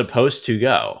generally supposed to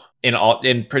go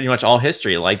in pretty much all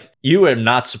history. Like, you are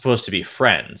not supposed to be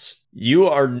friends. You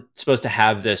are supposed to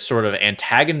have this sort of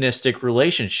antagonistic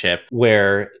relationship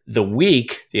where the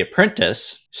weak, the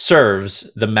apprentice,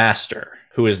 serves the master,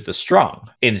 who is the strong.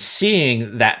 In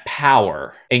seeing that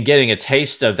power and getting a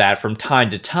taste of that from time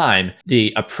to time,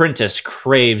 the apprentice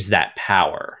craves that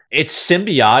power. It's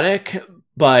symbiotic,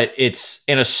 but it's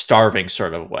in a starving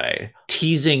sort of way,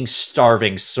 teasing,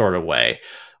 starving sort of way,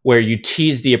 where you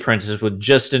tease the apprentice with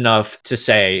just enough to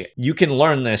say, you can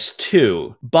learn this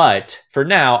too, but for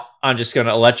now, I'm just going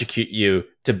to electrocute you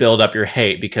to build up your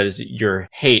hate, because your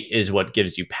hate is what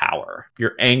gives you power.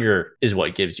 Your anger is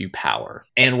what gives you power.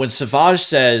 And when Savage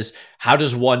says, how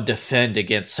does one defend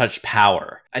against such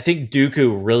power? I think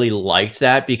Dooku really liked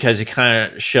that, because it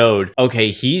kind of showed,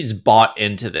 okay, he's bought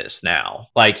into this now.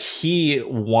 Like, he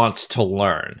wants to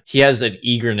learn. He has an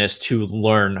eagerness to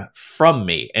learn from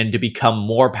me and to become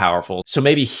more powerful. So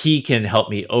maybe he can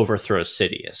help me overthrow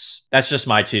Sidious. That's just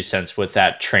my 2 cents with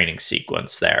that training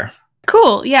sequence there.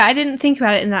 Cool. Yeah, I didn't think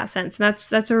about it in that sense.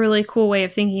 That's a really cool way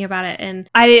of thinking about it. And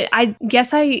I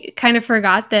guess I kind of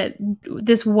forgot that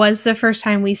this was the first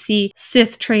time we see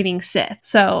Sith training Sith.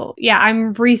 So yeah,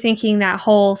 I'm rethinking that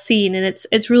whole scene, and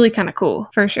it's really kind of cool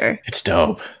for sure. It's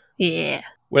dope. Yeah.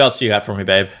 What else do you have for me,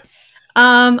 babe?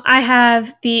 I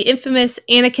have the infamous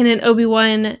Anakin and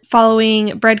Obi-Wan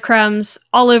following breadcrumbs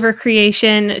all over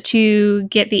creation to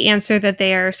get the answer that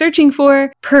they are searching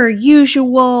for, per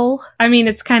usual. I mean,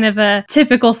 it's kind of a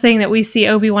typical thing that we see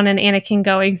Obi-Wan and Anakin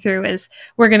going through is,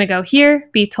 we're going to go here,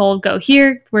 be told go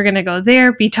here, we're going to go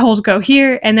there, be told go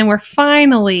here, and then we're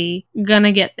finally going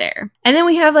to get there. And then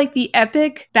we have like the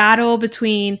epic battle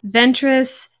between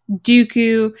Ventress,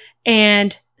 Dooku,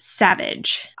 and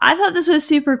Savage. I thought this was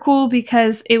super cool,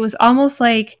 because it was almost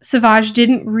like Savage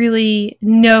didn't really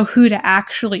know who to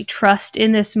actually trust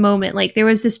in this moment. Like, there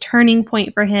was this turning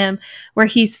point for him where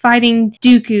he's fighting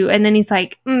Dooku, and then he's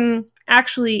like,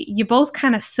 actually, you both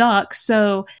kind of suck,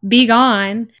 so be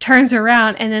gone. Turns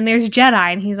around, and then there's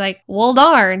Jedi, and he's like, well,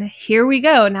 darn, here we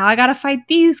go. Now I gotta fight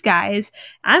these guys.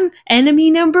 I'm enemy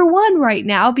number 1 right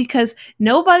now, because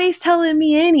nobody's telling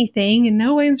me anything, and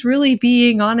no one's really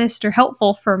being honest or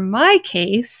helpful for my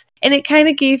case. And it kind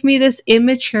of gave me this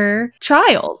immature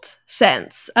child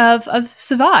sense of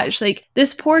Savage. Like,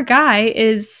 this poor guy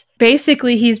is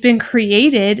basically, he's been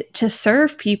created to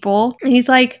serve people. And he's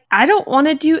like, I don't want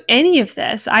to do any of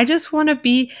this. I just want to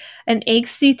be an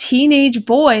angsty teenage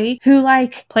boy who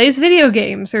like plays video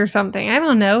games or something. I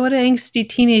don't know. What do angsty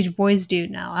teenage boys do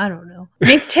now? I don't know.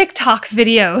 Make TikTok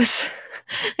videos.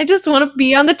 I just want to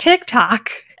be on the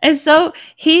TikTok. And so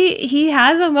he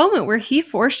has a moment where he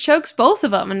force chokes both of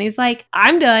them. And he's like,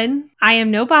 I'm done. I am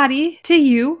nobody to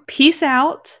you. Peace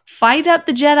out. Fight up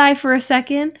the Jedi for a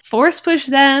second. Force push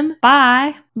them.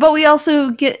 Bye. But we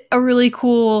also get a really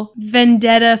cool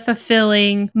vendetta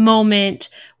fulfilling moment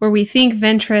where we think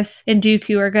Ventress and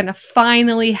Dooku are going to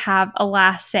finally have a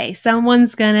last say.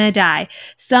 Someone's going to die.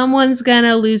 Someone's going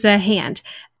to lose a hand.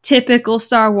 Typical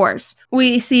Star Wars.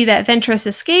 We see that Ventress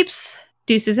escapes.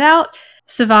 Deuces out.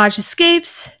 Savage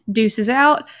escapes, Deuces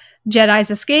out.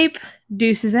 Jedis escape,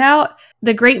 Deuces out.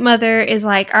 The Great Mother is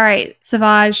like, all right,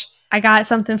 Savage, I got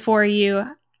something for you.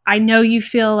 I know you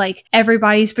feel like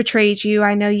everybody's betrayed you.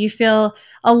 I know you feel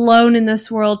alone in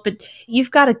this world, but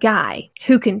you've got a guy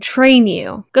who can train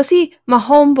you. Go see my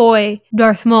homeboy,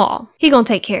 Darth Maul. He gonna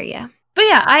take care of you. But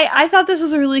yeah, I thought this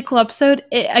was a really cool episode.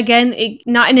 It,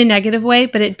 not in a negative way,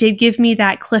 but it did give me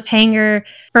that cliffhanger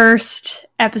first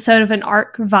episode of an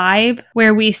arc vibe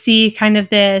where we see kind of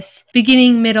this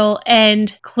beginning, middle,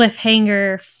 end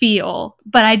cliffhanger feel.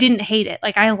 But I didn't hate it.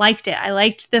 Like, I liked it. I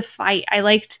liked the fight. I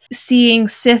liked seeing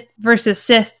Sith versus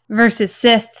Sith versus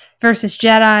Sith versus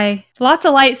Jedi. Lots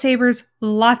of lightsabers,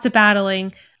 lots of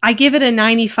battling. I give it a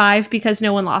 95 because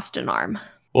no one lost an arm.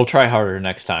 We'll try harder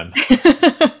next time.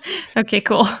 Okay,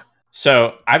 cool.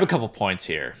 So I have a couple points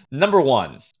here. Number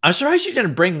one, I'm surprised you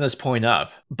didn't bring this point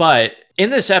up, but in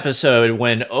this episode,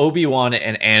 when Obi-Wan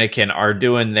and Anakin are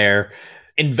doing their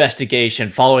investigation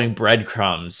following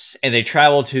breadcrumbs and they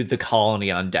travel to the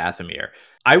colony on Dathomir,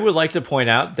 I would like to point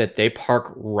out that they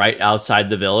park right outside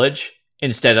the village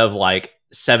instead of like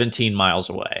 17 miles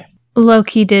away.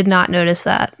 Loki did not notice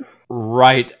that.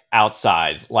 Right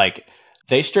outside. Like,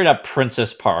 they straight up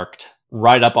princess parked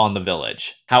right up on the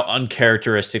village. How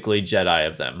uncharacteristically Jedi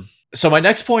of them. So my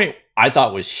next point I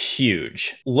thought was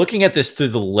huge. Looking at this through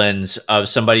the lens of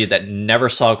somebody that never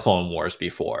saw Clone Wars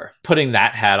before, putting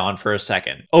that hat on for a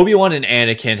second. Obi-Wan and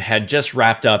Anakin had just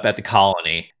wrapped up at the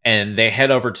colony and they head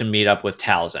over to meet up with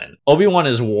Talzin. Obi-Wan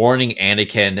is warning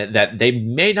Anakin that they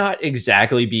may not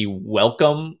exactly be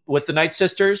welcome with the Night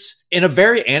Sisters. In a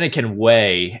very Anakin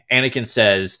way, Anakin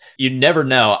says, "You never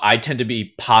know, I tend to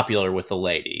be popular with the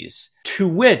ladies." To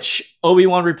which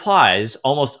Obi-Wan replies,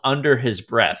 almost under his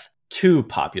breath, "Too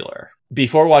popular."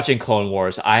 Before watching Clone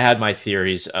Wars, I had my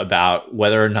theories about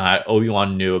whether or not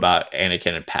Obi-Wan knew about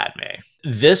Anakin and Padme.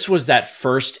 This was that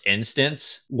first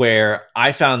instance where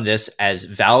I found this as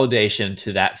validation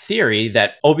to that theory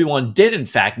that Obi-Wan did in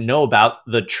fact know about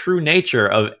the true nature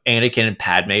of Anakin and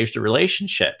Padme's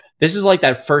relationship. This is like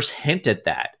that first hint at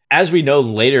that. As we know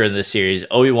later in the series,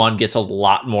 Obi-Wan gets a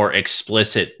lot more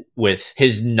explicit with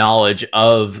his knowledge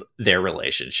of their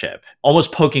relationship,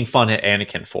 almost poking fun at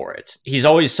Anakin for it. He's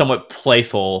always somewhat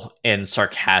playful and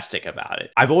sarcastic about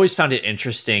it. I've always found it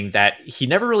interesting that he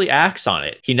never really acts on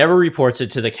it. He never reports it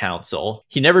to the council.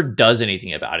 He never does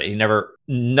anything about it.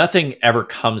 Nothing ever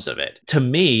comes of it. To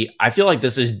me, I feel like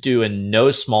this is due in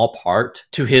no small part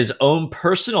to his own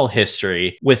personal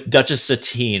history with Duchess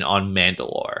Satine on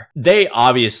Mandalore. They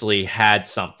obviously had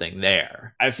something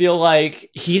there. I feel like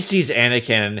he sees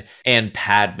Anakin and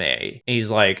Padme, and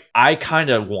he's like, I kind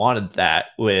of wanted that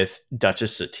with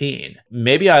Duchess Satine.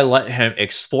 Maybe I let him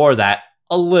explore that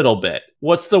a little bit.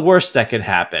 What's the worst that can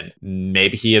happen?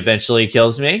 Maybe he eventually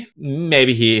kills me.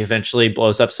 Maybe he eventually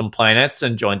blows up some planets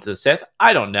and joins the Sith.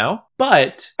 I don't know.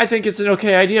 But I think it's an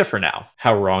okay idea for now.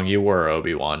 How wrong you were,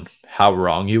 Obi-Wan. How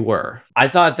wrong you were. I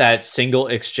thought that single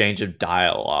exchange of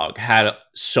dialogue had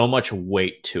so much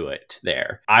weight to it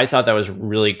there. I thought that was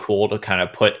really cool to kind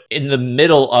of put in the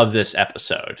middle of this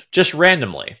episode, just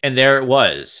randomly. And there it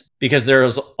was, because there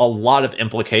was a lot of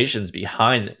implications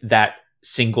behind that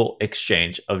single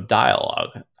exchange of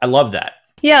dialogue. I love that.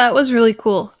 Yeah, it was really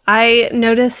cool. I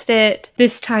noticed it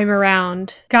this time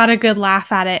around. Got a good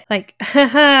laugh at it. Like,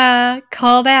 haha,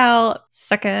 called out,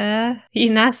 sucker.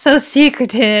 You're not so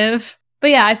secretive. But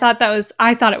yeah, I thought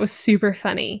it was super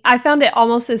funny. I found it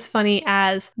almost as funny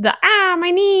as the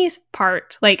my knees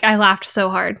part. Like, I laughed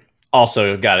so hard.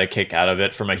 Also got a kick out of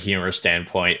it from a humor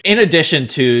standpoint. In addition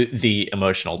to the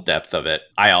emotional depth of it,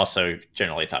 I also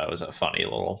generally thought it was a funny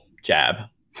little jab.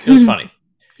 It was funny.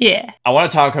 Yeah. I want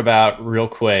to talk about real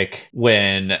quick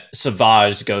when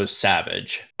Savage goes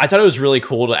savage. I thought it was really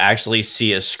cool to actually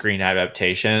see a screen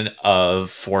adaptation of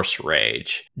Force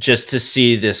Rage, just to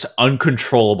see this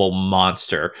uncontrollable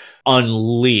monster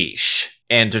unleash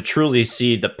and to truly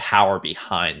see the power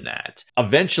behind that.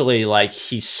 Eventually, like,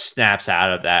 he snaps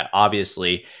out of that,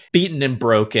 obviously beaten and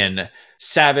broken.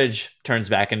 Savage turns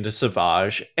back into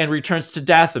Savage and returns to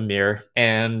Dathomir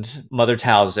and Mother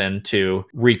Talzin to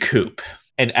recoup.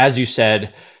 And as you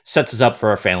said, sets us up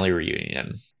for a family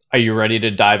reunion. Are you ready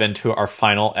to dive into our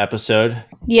final episode?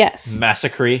 Yes.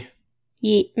 Massacre?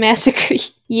 Massacre.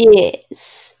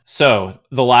 Yes. So,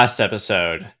 the last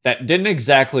episode that didn't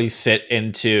exactly fit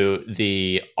into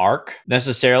the arc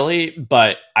necessarily,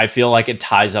 but I feel like it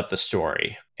ties up the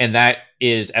story. And that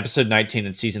is episode 19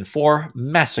 in season 4,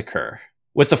 Massacre.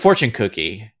 With the fortune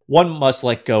cookie, one must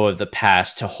let go of the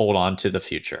past to hold on to the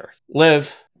future.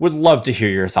 Liv, would love to hear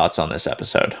your thoughts on this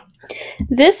episode.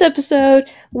 This episode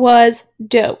was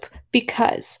dope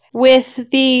because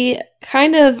with the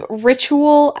kind of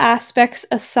ritual aspects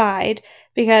aside,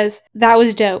 because that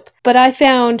was dope. But I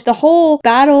found the whole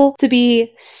battle to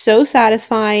be so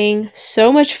satisfying,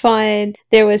 so much fun.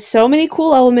 There was so many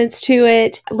cool elements to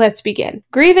it. Let's begin.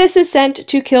 Grievous is sent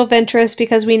to kill Ventress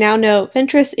because we now know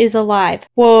Ventress is alive.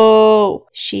 Whoa,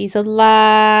 she's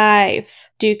alive.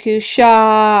 Dooku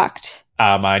shocked.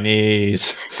 My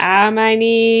knees. My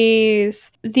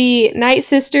knees. The Night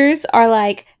Sisters are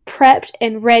like prepped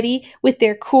and ready with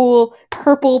their cool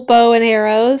purple bow and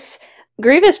arrows.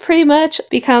 Grievous pretty much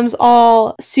becomes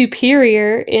all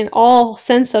superior in all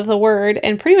sense of the word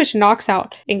and pretty much knocks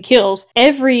out and kills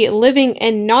every living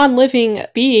and non-living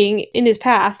being in his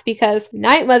path because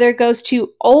Night Mother goes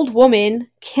to Old Woman.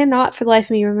 Cannot for the life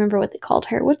of me remember what they called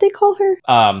her. What did they call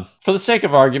her? For the sake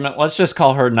of argument, let's just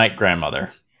call her Night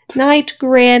Grandmother. Night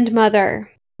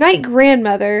Grandmother. Night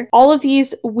Grandmother, all of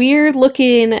these weird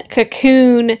looking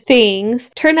cocoon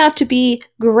things turn out to be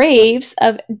graves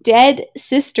of dead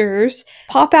sisters,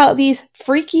 pop out these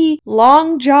freaky,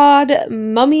 long-jawed,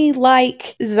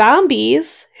 mummy-like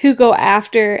zombies who go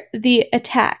after the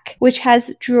attack, which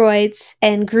has droids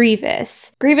and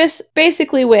Grievous. Grievous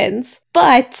basically wins,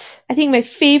 but I think my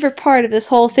favorite part of this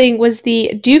whole thing was the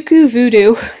Dooku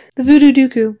voodoo. The voodoo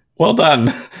Dooku. Well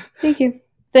done. Thank you.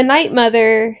 The Night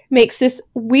Mother makes this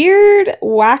weird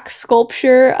wax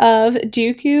sculpture of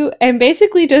Dooku and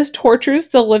basically just tortures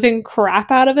the living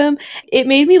crap out of him. It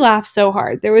made me laugh so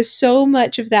hard. There was so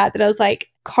much of that I was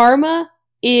like, karma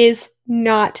is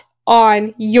not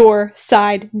on your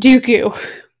side, Dooku.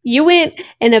 You went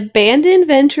and abandoned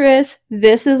Ventress.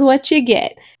 This is what you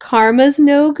get. Karma's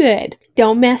no good.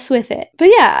 Don't mess with it. But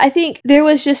yeah, I think there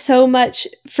was just so much,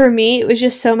 for me, it was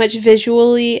just so much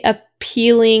visually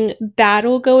appealing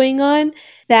battle going on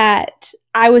that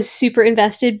I was super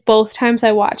invested both times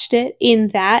I watched it in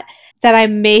that I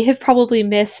may have probably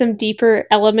missed some deeper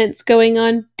elements going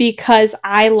on because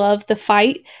I love the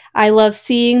fight. I love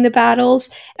seeing the battles.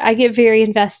 I get very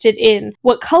invested in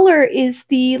what color is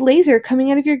the laser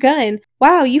coming out of your gun.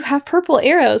 Wow, you have purple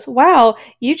arrows. Wow,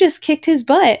 you just kicked his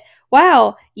butt.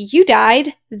 Wow, you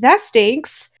died. That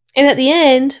stinks. And at the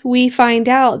end, we find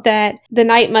out that the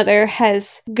Night Mother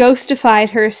has ghostified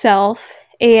herself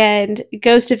and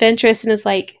goes to Ventress and is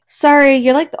like, sorry,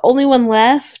 you're like the only one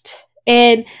left.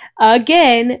 And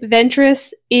again,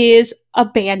 Ventress is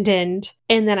abandoned.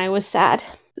 And then I was sad.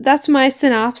 That's my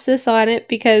synopsis on it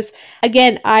because,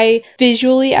 again, I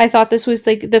thought this was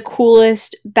like the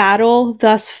coolest battle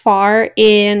thus far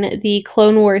in the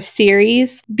Clone Wars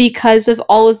series because of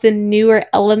all of the newer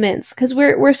elements. Because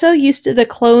we're so used to the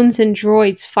clones and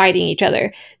droids fighting each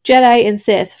other, Jedi and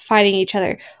Sith fighting each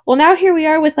other. Well, now here we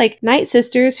are with like Night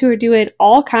Sisters who are doing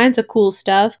all kinds of cool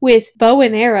stuff with bow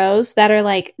and arrows that are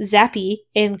like zappy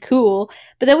and cool.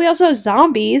 But then we also have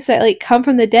zombies that like come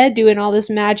from the dead doing all this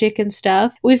magic and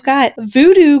stuff. We've got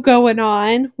voodoo going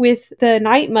on with the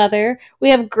Night Mother. We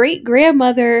have great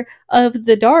grandmother of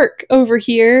the dark over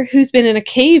here who's been in a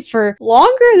cave for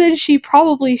longer than she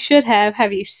probably should have.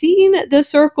 Have you seen the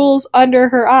circles under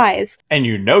her eyes? And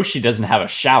you know she doesn't have a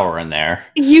shower in there.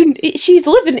 She's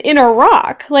living in a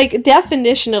rock. Like,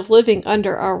 definition of living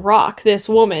under a rock. This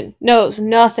woman knows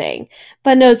nothing,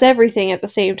 but knows everything at the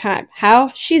same time. How?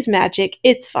 She's magic.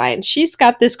 It's fine. She's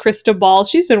got this crystal ball.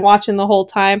 She's been watching the whole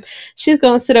time. She's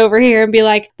gonna sit over here and be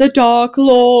like, the Dark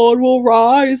Lord will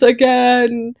rise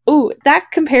again. Ooh,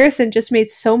 that comparison just made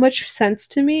so much sense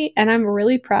to me, and I'm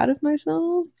really proud of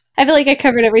myself. I feel like I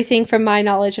covered everything from my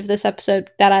knowledge of this episode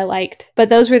that I liked, but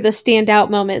those were the standout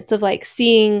moments of like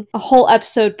seeing a whole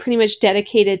episode pretty much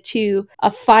dedicated to a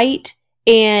fight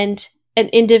and an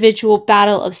individual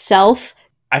battle of self.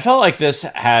 I felt like this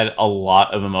had a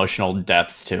lot of emotional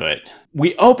depth to it.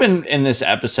 We open in this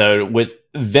episode with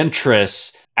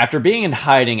Ventress after being in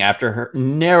hiding after her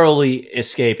narrowly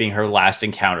escaping her last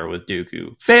encounter with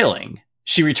Dooku, failing.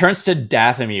 She returns to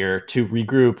Dathomir to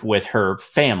regroup with her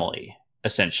family,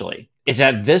 essentially. It's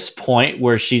at this point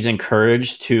where she's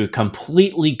encouraged to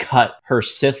completely cut her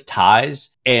Sith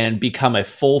ties and become a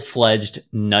full-fledged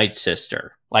Night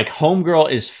Sister. Like,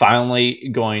 Homegirl is finally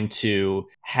going to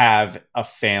have a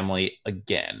family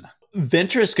again.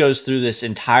 Ventress goes through this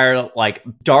entire, like,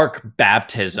 dark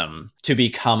baptism to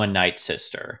become a Night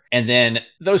Sister. And then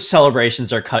those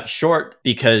celebrations are cut short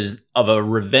because of a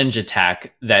revenge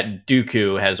attack that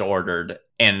Dooku has ordered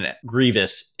and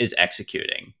Grievous is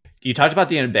executing. You talked about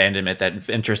the abandonment that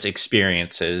Ventress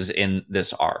experiences in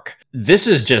this arc. This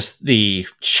is just the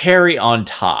cherry on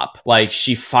top. Like,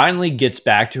 she finally gets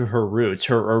back to her roots.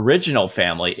 Her original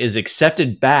family is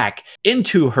accepted back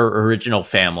into her original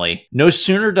family. No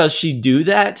sooner does she do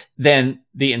that than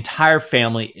the entire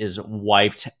family is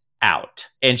wiped out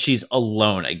and she's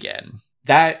alone again.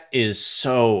 That is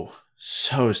so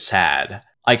so sad.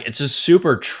 Like, it's a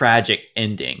super tragic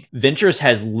ending. Ventress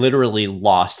has literally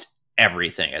lost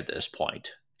everything at this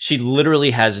point. She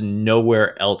literally has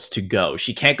nowhere else to go.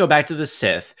 She can't go back to the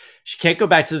Sith. She can't go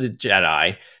back to the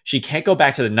Jedi. She can't go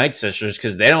back to the Night Sisters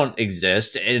because they don't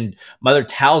exist. And Mother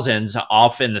Talzin's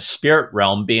off in the spirit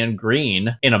realm being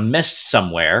green in a mist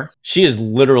somewhere. She is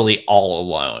literally all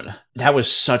alone. That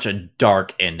was such a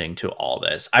dark ending to all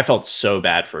this. I felt so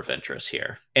bad for Ventress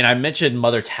here. And I mentioned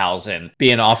Mother Talzin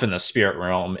being off in the spirit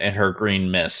realm in her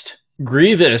green mist.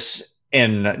 Grievous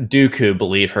and Dooku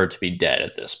believe her to be dead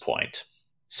at this point.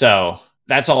 So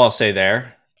that's all I'll say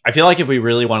there. I feel like if we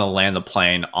really want to land the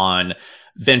plane on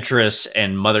Ventress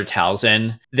and Mother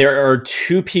Talzin, there are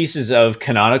two pieces of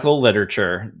canonical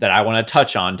literature that I want to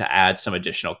touch on to add some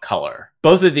additional color.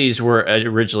 Both of these were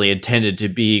originally intended to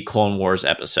be Clone Wars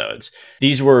episodes.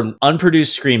 These were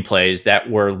unproduced screenplays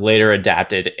that were later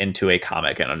adapted into a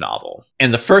comic and a novel.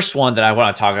 And the first one that I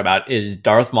want to talk about is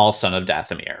Darth Maul, Son of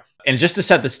Dathomir. And just to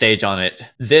set the stage on it,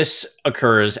 this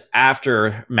occurs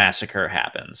after Massacre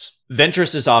happens.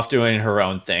 Ventress is off doing her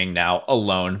own thing now,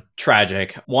 alone,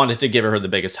 tragic, wanted to give her the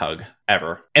biggest hug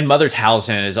ever. And Mother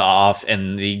Talzin is off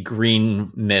in the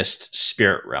green mist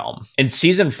spirit realm. In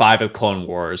season 5 of Clone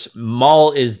Wars,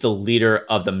 Maul is the leader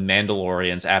of the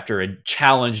Mandalorians after a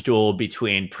challenge duel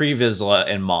between Pre Vizsla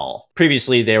and Maul.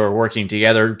 Previously, they were working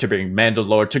together to bring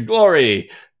Mandalore to glory,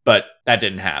 but that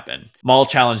didn't happen. Maul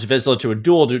challenged Vizsla to a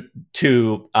duel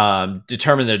to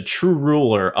determine the true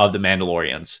ruler of the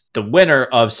Mandalorians. The winner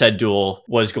of said duel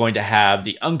was going to have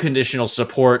the unconditional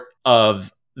support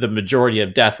of the majority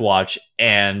of Death Watch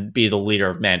and be the leader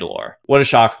of Mandalore. What a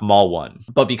shock, Maul won.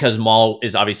 But because Maul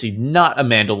is obviously not a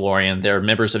Mandalorian, there are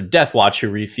members of Death Watch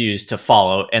who refused to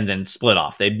follow and then split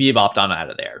off. They bebopped on out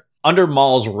of there. Under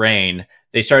Maul's reign,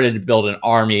 they started to build an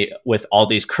army with all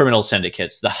these criminal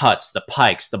syndicates, the Hutts, the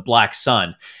Pikes, the Black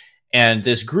Sun, and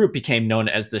this group became known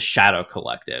as the Shadow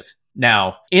Collective.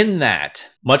 Now, in that,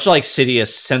 much like Sidious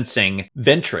sensing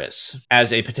Ventress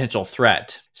as a potential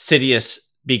threat, Sidious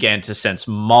began to sense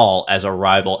Maul as a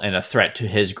rival and a threat to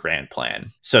his grand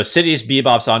plan. So Sidious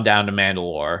bebops on down to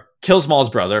Mandalore, kills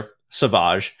Maul's brother,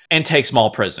 Savage, and takes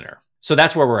Maul prisoner. So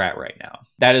that's where we're at right now.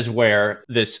 That is where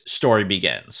this story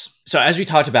begins. So as we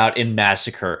talked about in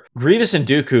Massacre, Grievous and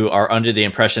Dooku are under the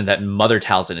impression that Mother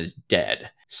Talzin is dead.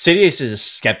 Sidious is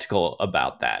skeptical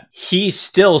about that. He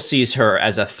still sees her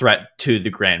as a threat to the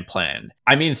grand plan.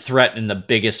 I mean threat in the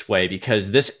biggest way, because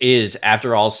this is,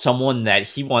 after all, someone that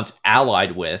he once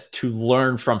allied with to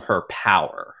learn from her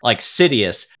power. Like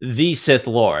Sidious, the Sith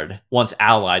Lord, once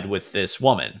allied with this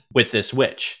woman, with this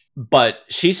witch. But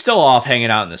she's still off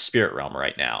hanging out in the spirit realm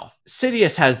right now.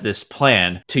 Sidious has this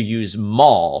plan to use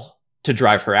Maul to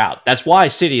drive her out. That's why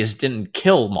Sidious didn't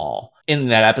kill Maul in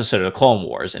that episode of Clone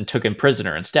Wars and took him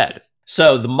prisoner instead.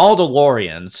 So the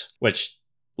Mandalorians, which,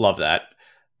 love that,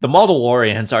 the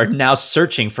Mandalorians are now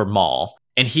searching for Maul,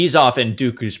 and he's off in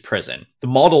Dooku's prison. The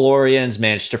Mandalorians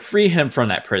manage to free him from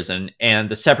that prison, and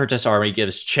the Separatist army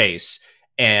gives chase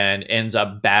and ends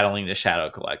up battling the Shadow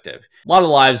Collective. A lot of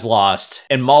lives lost,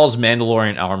 and Maul's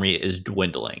Mandalorian army is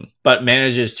dwindling, but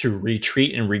manages to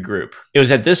retreat and regroup. It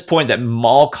was at this point that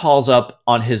Maul calls up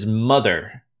on his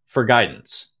mother for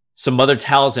guidance. So Mother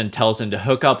Talzin tells him to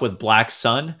hook up with Black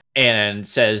Sun and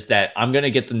says that I'm going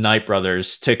to get the Night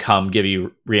Brothers to come give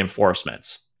you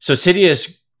reinforcements. So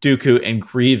Sidious, Dooku, and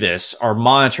Grievous are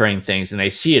monitoring things, and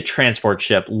they see a transport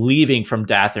ship leaving from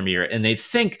Dathomir, and they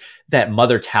think that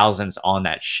Mother Talzin's on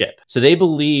that ship. So they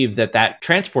believe that that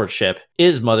transport ship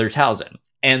is Mother Talzin,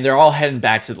 and they're all heading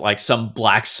back to like some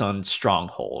Black Sun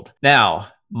stronghold. Now,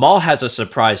 Maul has a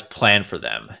surprise plan for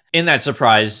them. In that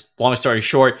surprise, long story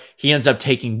short, he ends up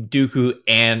taking Dooku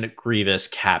and Grievous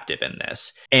captive in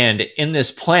this. And in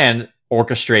this plan,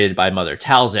 orchestrated by Mother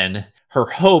Talzin, her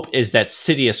hope is that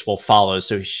Sidious will follow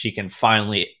so she can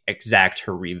finally exact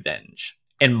her revenge.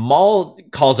 And Maul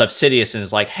calls up Sidious and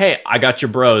is like, hey, I got your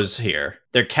bros here.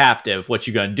 They're captive. What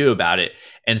you gonna do about it?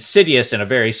 And Sidious, in a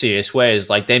very serious way, is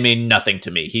like, they mean nothing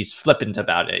to me. He's flippant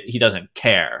about it. He doesn't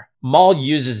care. Maul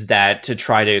uses that to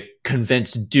try to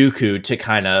convince Dooku to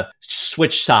kind of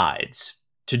switch sides,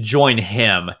 to join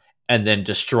him and then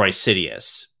destroy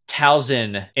Sidious.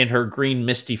 Talzin, in her green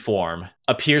misty form,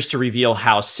 appears to reveal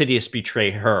how Sidious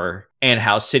betrayed her and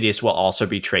how Sidious will also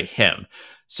betray him.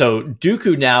 So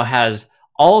Dooku now has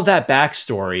all of that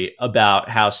backstory about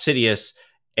how Sidious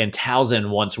and Talzin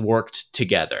once worked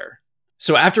together.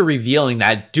 So after revealing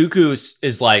that, Dooku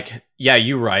is like, yeah,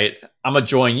 you're right. I'm going to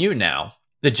join you now.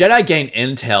 The Jedi gain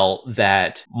intel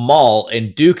that Maul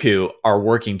and Dooku are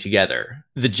working together.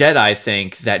 The Jedi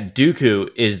think that Dooku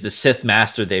is the Sith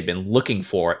master they've been looking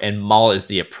for, and Maul is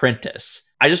the apprentice.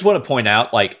 I just want to point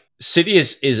out, like,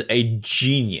 Sidious is a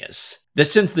genius.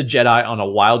 This sends the Jedi on a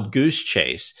wild goose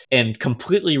chase and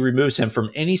completely removes him from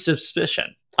any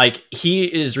suspicion. Like, he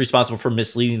is responsible for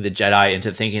misleading the Jedi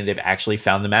into thinking they've actually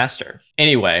found the master.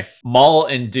 Anyway, Maul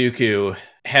and Dooku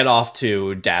head off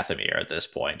to Dathomir at this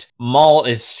point. Maul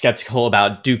is skeptical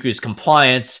about Dooku's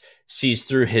compliance, sees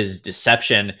through his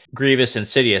deception. Grievous and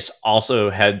Sidious also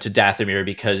head to Dathomir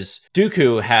because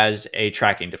Dooku has a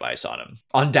tracking device on him.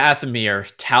 On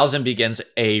Dathomir, Talzin begins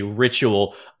a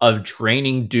ritual of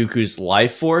draining Dooku's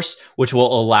life force, which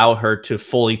will allow her to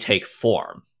fully take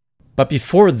form. But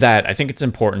before that, I think it's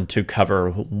important to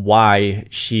cover why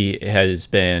she has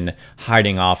been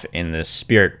hiding off in the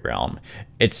spirit realm.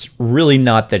 It's really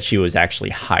not that she was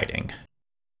actually hiding.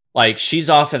 Like, she's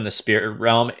off in the spirit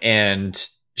realm and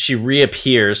she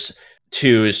reappears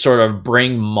to sort of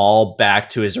bring Maul back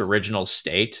to his original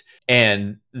state.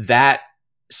 And that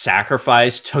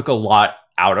sacrifice took a lot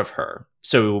out of her.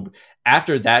 So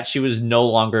after that, she was no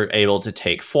longer able to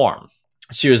take form.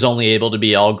 She was only able to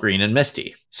be all green and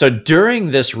misty. So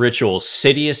during this ritual,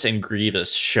 Sidious and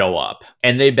Grievous show up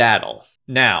and they battle.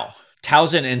 Now,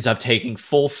 Talzin ends up taking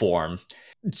full form.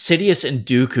 Sidious and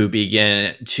Dooku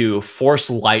begin to force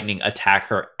lightning attack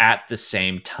her at the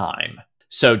same time.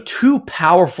 So two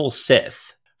powerful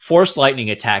Sith force lightning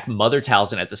attack Mother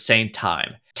Talzin at the same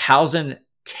time. Talzin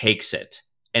takes it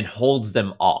and holds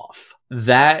them off.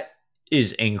 That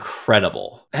is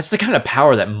incredible. That's the kind of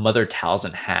power that Mother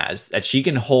Talzin has, that she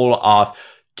can hold off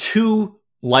two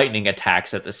lightning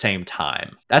attacks at the same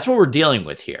time. That's what we're dealing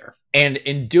with here. And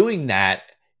in doing that,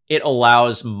 it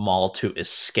allows Maul to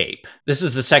escape. This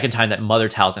is the second time that Mother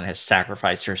Talzin has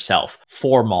sacrificed herself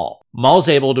for Maul. Maul's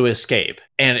able to escape,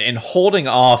 and in holding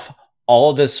off all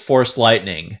of this force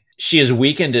lightning, she is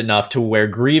weakened enough to where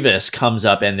Grievous comes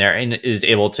up in there and is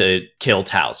able to kill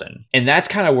Talzin. And that's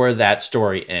kind of where that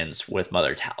story ends with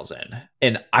Mother Talzin.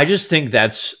 And I just think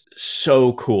that's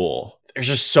so cool. There's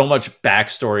just so much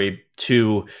backstory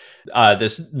to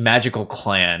this magical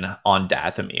clan on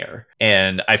Dathomir.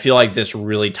 And I feel like this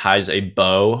really ties a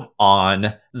bow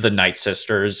on the Night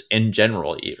Sisters in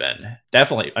general, even.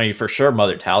 Definitely, I mean, for sure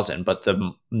Mother Talzin, but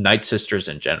the Night Sisters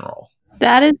in general.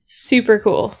 That is super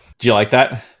cool. Do you like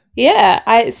that? Yeah,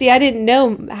 I didn't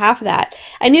know half of that.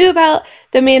 I knew about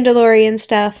the Mandalorian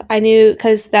stuff. I knew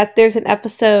because that there's an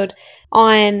episode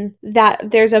on that.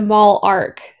 There's a Maul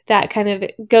arc that kind of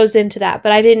goes into that,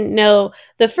 but I didn't know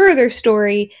the further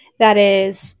story that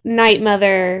is Night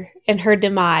Mother and her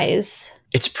demise.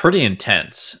 It's pretty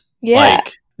intense. Yeah.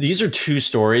 Like, these are two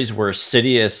stories where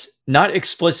Sidious, not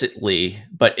explicitly,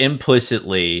 but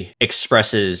implicitly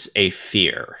expresses a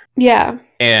fear. Yeah.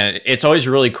 And it's always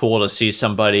really cool to see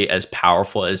somebody as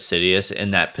powerful as Sidious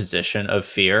in that position of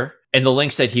fear and the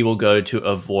lengths that he will go to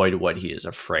avoid what he is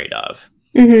afraid of.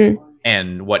 Mm-hmm.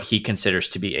 And what he considers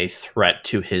to be a threat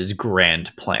to his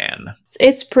grand plan.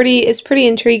 It's pretty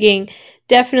intriguing.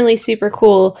 Definitely super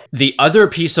cool. The other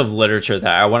piece of literature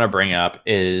that I want to bring up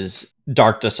is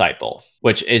Dark Disciple,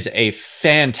 which is a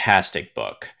fantastic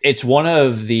book. It's one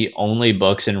of the only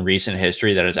books in recent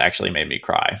history that has actually made me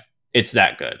cry. It's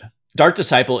that good. Dark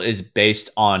Disciple is based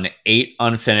on 8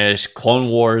 unfinished Clone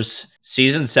Wars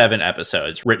Season 7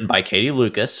 episodes written by Katie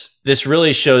Lucas. This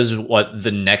really shows what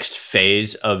the next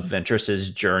phase of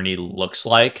Ventress's journey looks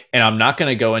like. And I'm not going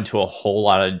to go into a whole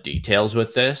lot of details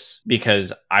with this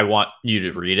because I want you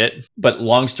to read it. But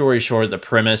long story short, the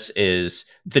premise is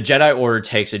the Jedi Order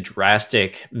takes a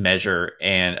drastic measure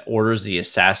and orders the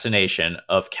assassination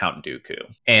of Count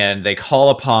Dooku. And they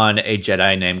call upon a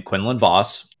Jedi named Quinlan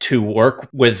Vos to work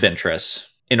with Ventress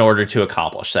in order to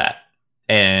accomplish that.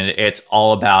 And it's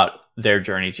all about their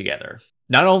journey together.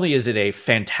 Not only is it a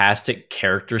fantastic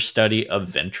character study of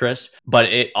Ventress, but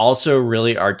it also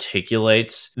really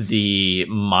articulates the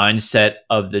mindset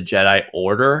of the Jedi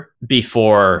Order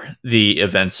before the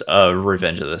events of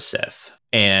Revenge of the Sith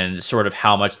and sort of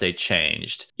how much they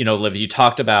changed. You know, Liv, you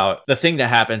talked about the thing that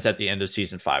happens at the end of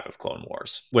season 5 of Clone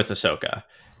Wars with Ahsoka.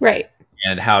 Right.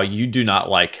 And how you do not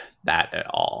like that at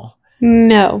all.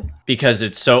 No. Because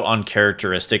it's so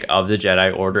uncharacteristic of the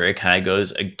Jedi Order. It kind of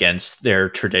goes against their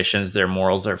traditions, their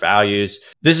morals, their values.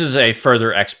 This is a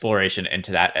further exploration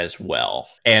into that as well.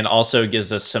 And also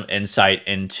gives us some insight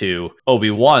into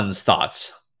Obi-Wan's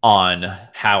thoughts on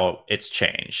how it's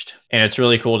changed. And it's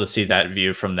really cool to see that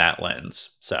view from that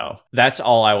lens. So that's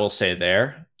all I will say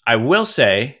there. I will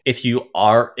say, if you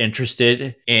are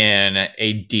interested in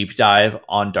a deep dive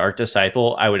on Dark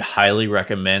Disciple, I would highly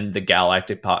recommend the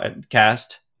Galactic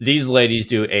Podcast. These ladies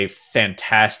do a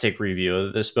fantastic review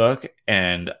of this book,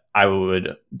 and I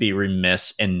would be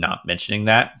remiss in not mentioning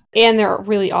that. And they're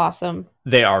really awesome.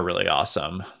 They are really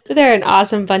awesome. They're an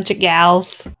awesome bunch of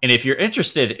gals. And if you're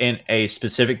interested in a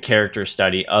specific character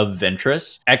study of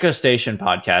Ventress, Echo Station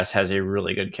Podcast has a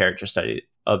really good character study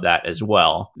of that as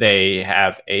well. They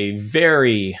have a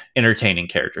very entertaining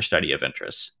character study of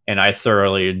Ventress, and I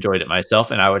thoroughly enjoyed it myself,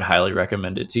 and I would highly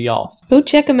recommend it to y'all. Go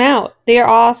check them out. They are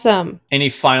awesome. Any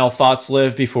final thoughts,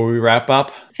 Liv, before we wrap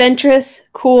up? Ventress,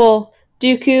 cool.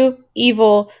 Dooku,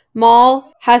 evil.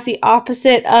 Maul has the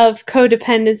opposite of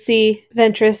codependency.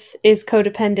 Ventress is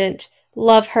codependent.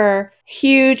 Love her.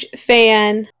 Huge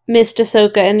fan. Missed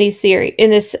Ahsoka in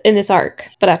this arc,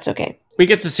 but that's okay. We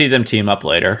get to see them team up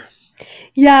later.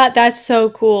 Yeah, that's so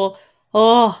cool.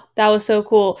 Oh, that was so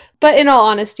cool. But in all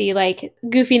honesty, like,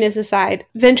 goofiness aside,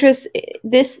 Ventress,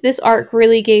 this arc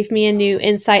really gave me a new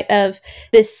insight of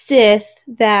the Sith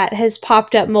that has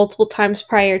popped up multiple times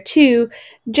prior to,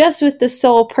 just with the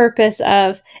sole purpose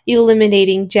of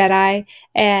eliminating Jedi.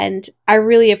 And I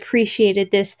really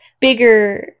appreciated this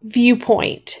bigger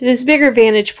viewpoint, this bigger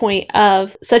vantage point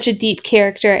of such a deep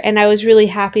character. And I was really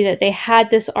happy that they had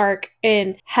this arc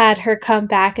and had her come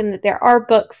back, and that there are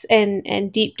books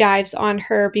and deep dives on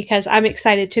her, because I'm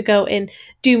excited to go and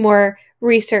do more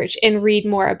research and read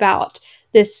more about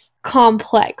this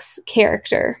complex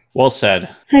character. Well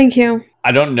said. Thank you.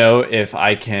 I don't know if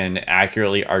I can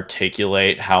accurately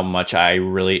articulate how much I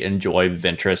really enjoy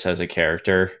Ventress as a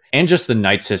character, and just the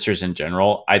Night Sisters in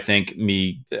general. I think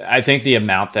the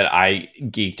amount that I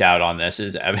geeked out on this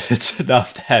is evidence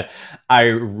enough that I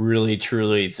really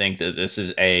truly think that this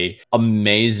is a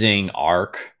amazing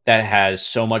arc that has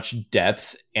so much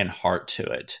depth and heart to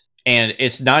it. And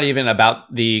it's not even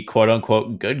about the quote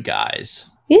unquote good guys.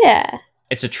 Yeah.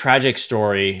 It's a tragic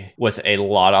story with a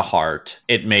lot of heart.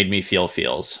 It made me feel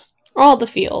feels. All the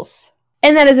feels.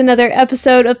 And that is another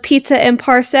episode of Pizza and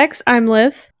Parsecs. I'm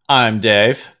Liv. I'm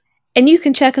Dave. And you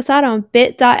can check us out on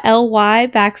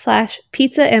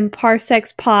bit.ly/pizza and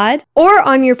parsecs pod, or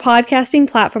on your podcasting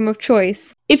platform of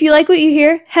choice. If you like what you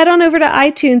hear, head on over to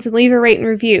iTunes and leave a rate and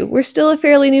review. We're still a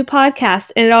fairly new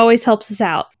podcast, and it always helps us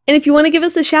out. And if you want to give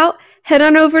us a shout, head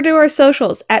on over to our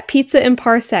socials at Pizza and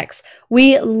Parsecs.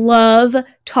 We love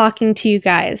talking to you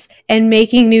guys and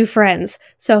making new friends.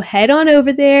 So head on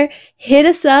over there, hit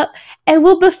us up, and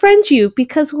we'll befriend you,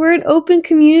 because we're an open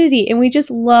community and we just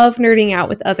love nerding out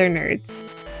with other nerds.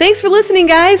 Thanks for listening,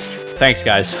 guys. Thanks,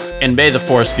 guys. And may the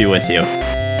Force be with you.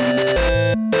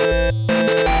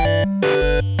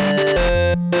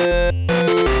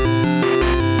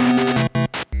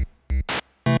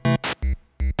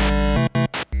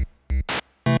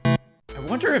 I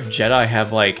wonder if Jedi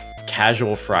have, like,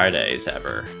 casual Fridays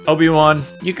ever. Obi-Wan,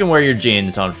 you can wear your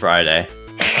jeans on Friday.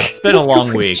 It's been a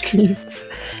long week. Jeans.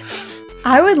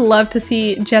 I would love to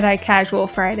see Jedi Casual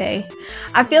Friday.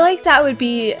 I feel like that would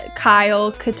be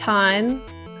Kyle Katarn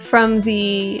from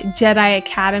the Jedi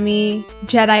Academy,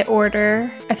 Jedi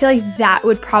Order. I feel like that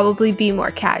would probably be more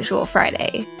Casual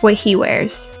Friday, what he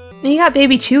wears. And you got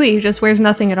Baby Chewie, who just wears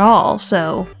nothing at all,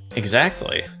 so...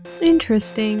 Exactly.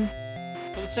 Interesting.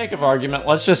 For the sake of argument,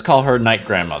 let's just call her Night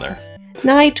Grandmother.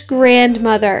 Night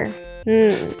Grandmother.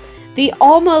 The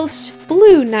almost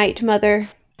blue Night Mother.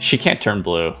 She can't turn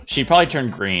blue. She'd probably turn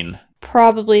green.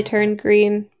 Probably turn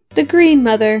green. The Green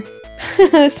Mother.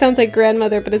 Sounds like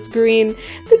grandmother, but it's green.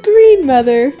 The Green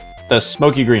Mother. The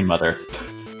smoky green mother.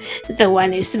 The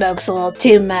one who smokes a little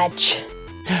too much.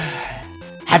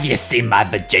 Have you seen my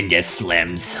Virginia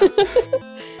Slims?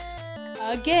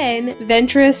 Again,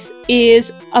 Ventress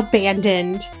is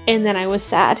abandoned. And then I was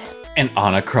sad. And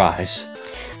Anna cries.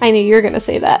 I knew you were going to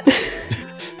say that.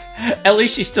 At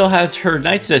least she still has her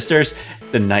Night Sisters.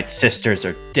 The Night Sisters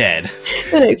are dead.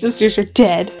 The Night Sisters are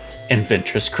dead. And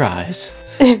Ventress cries.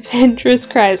 And Ventress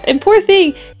cries. And poor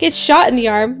thing gets shot in the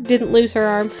arm. Didn't lose her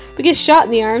arm, but gets shot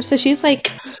in the arm. So she's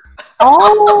like,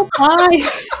 oh my.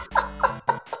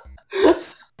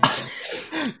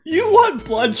 You want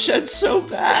bloodshed so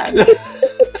bad.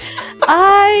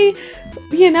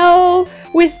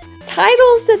 With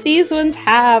titles that these ones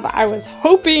have, I was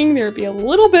hoping there'd be a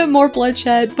little bit more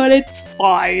bloodshed, but it's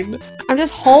fine. I'm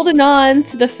just holding on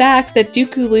to the fact that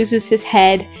Dooku loses his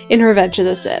head in Revenge of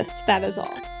the Sith. That is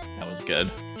all. That was good.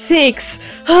 Thanks.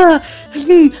 I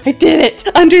did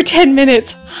it. Under 10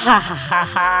 minutes. Ha ha ha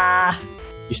ha.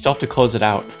 You still have to close it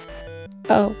out.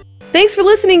 Oh. Thanks for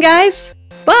listening, guys.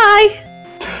 Bye.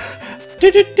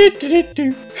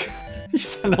 You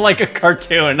sound like a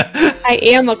cartoon. I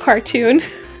am a cartoon.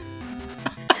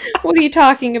 What are you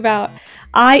talking about?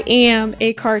 I am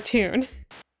a cartoon.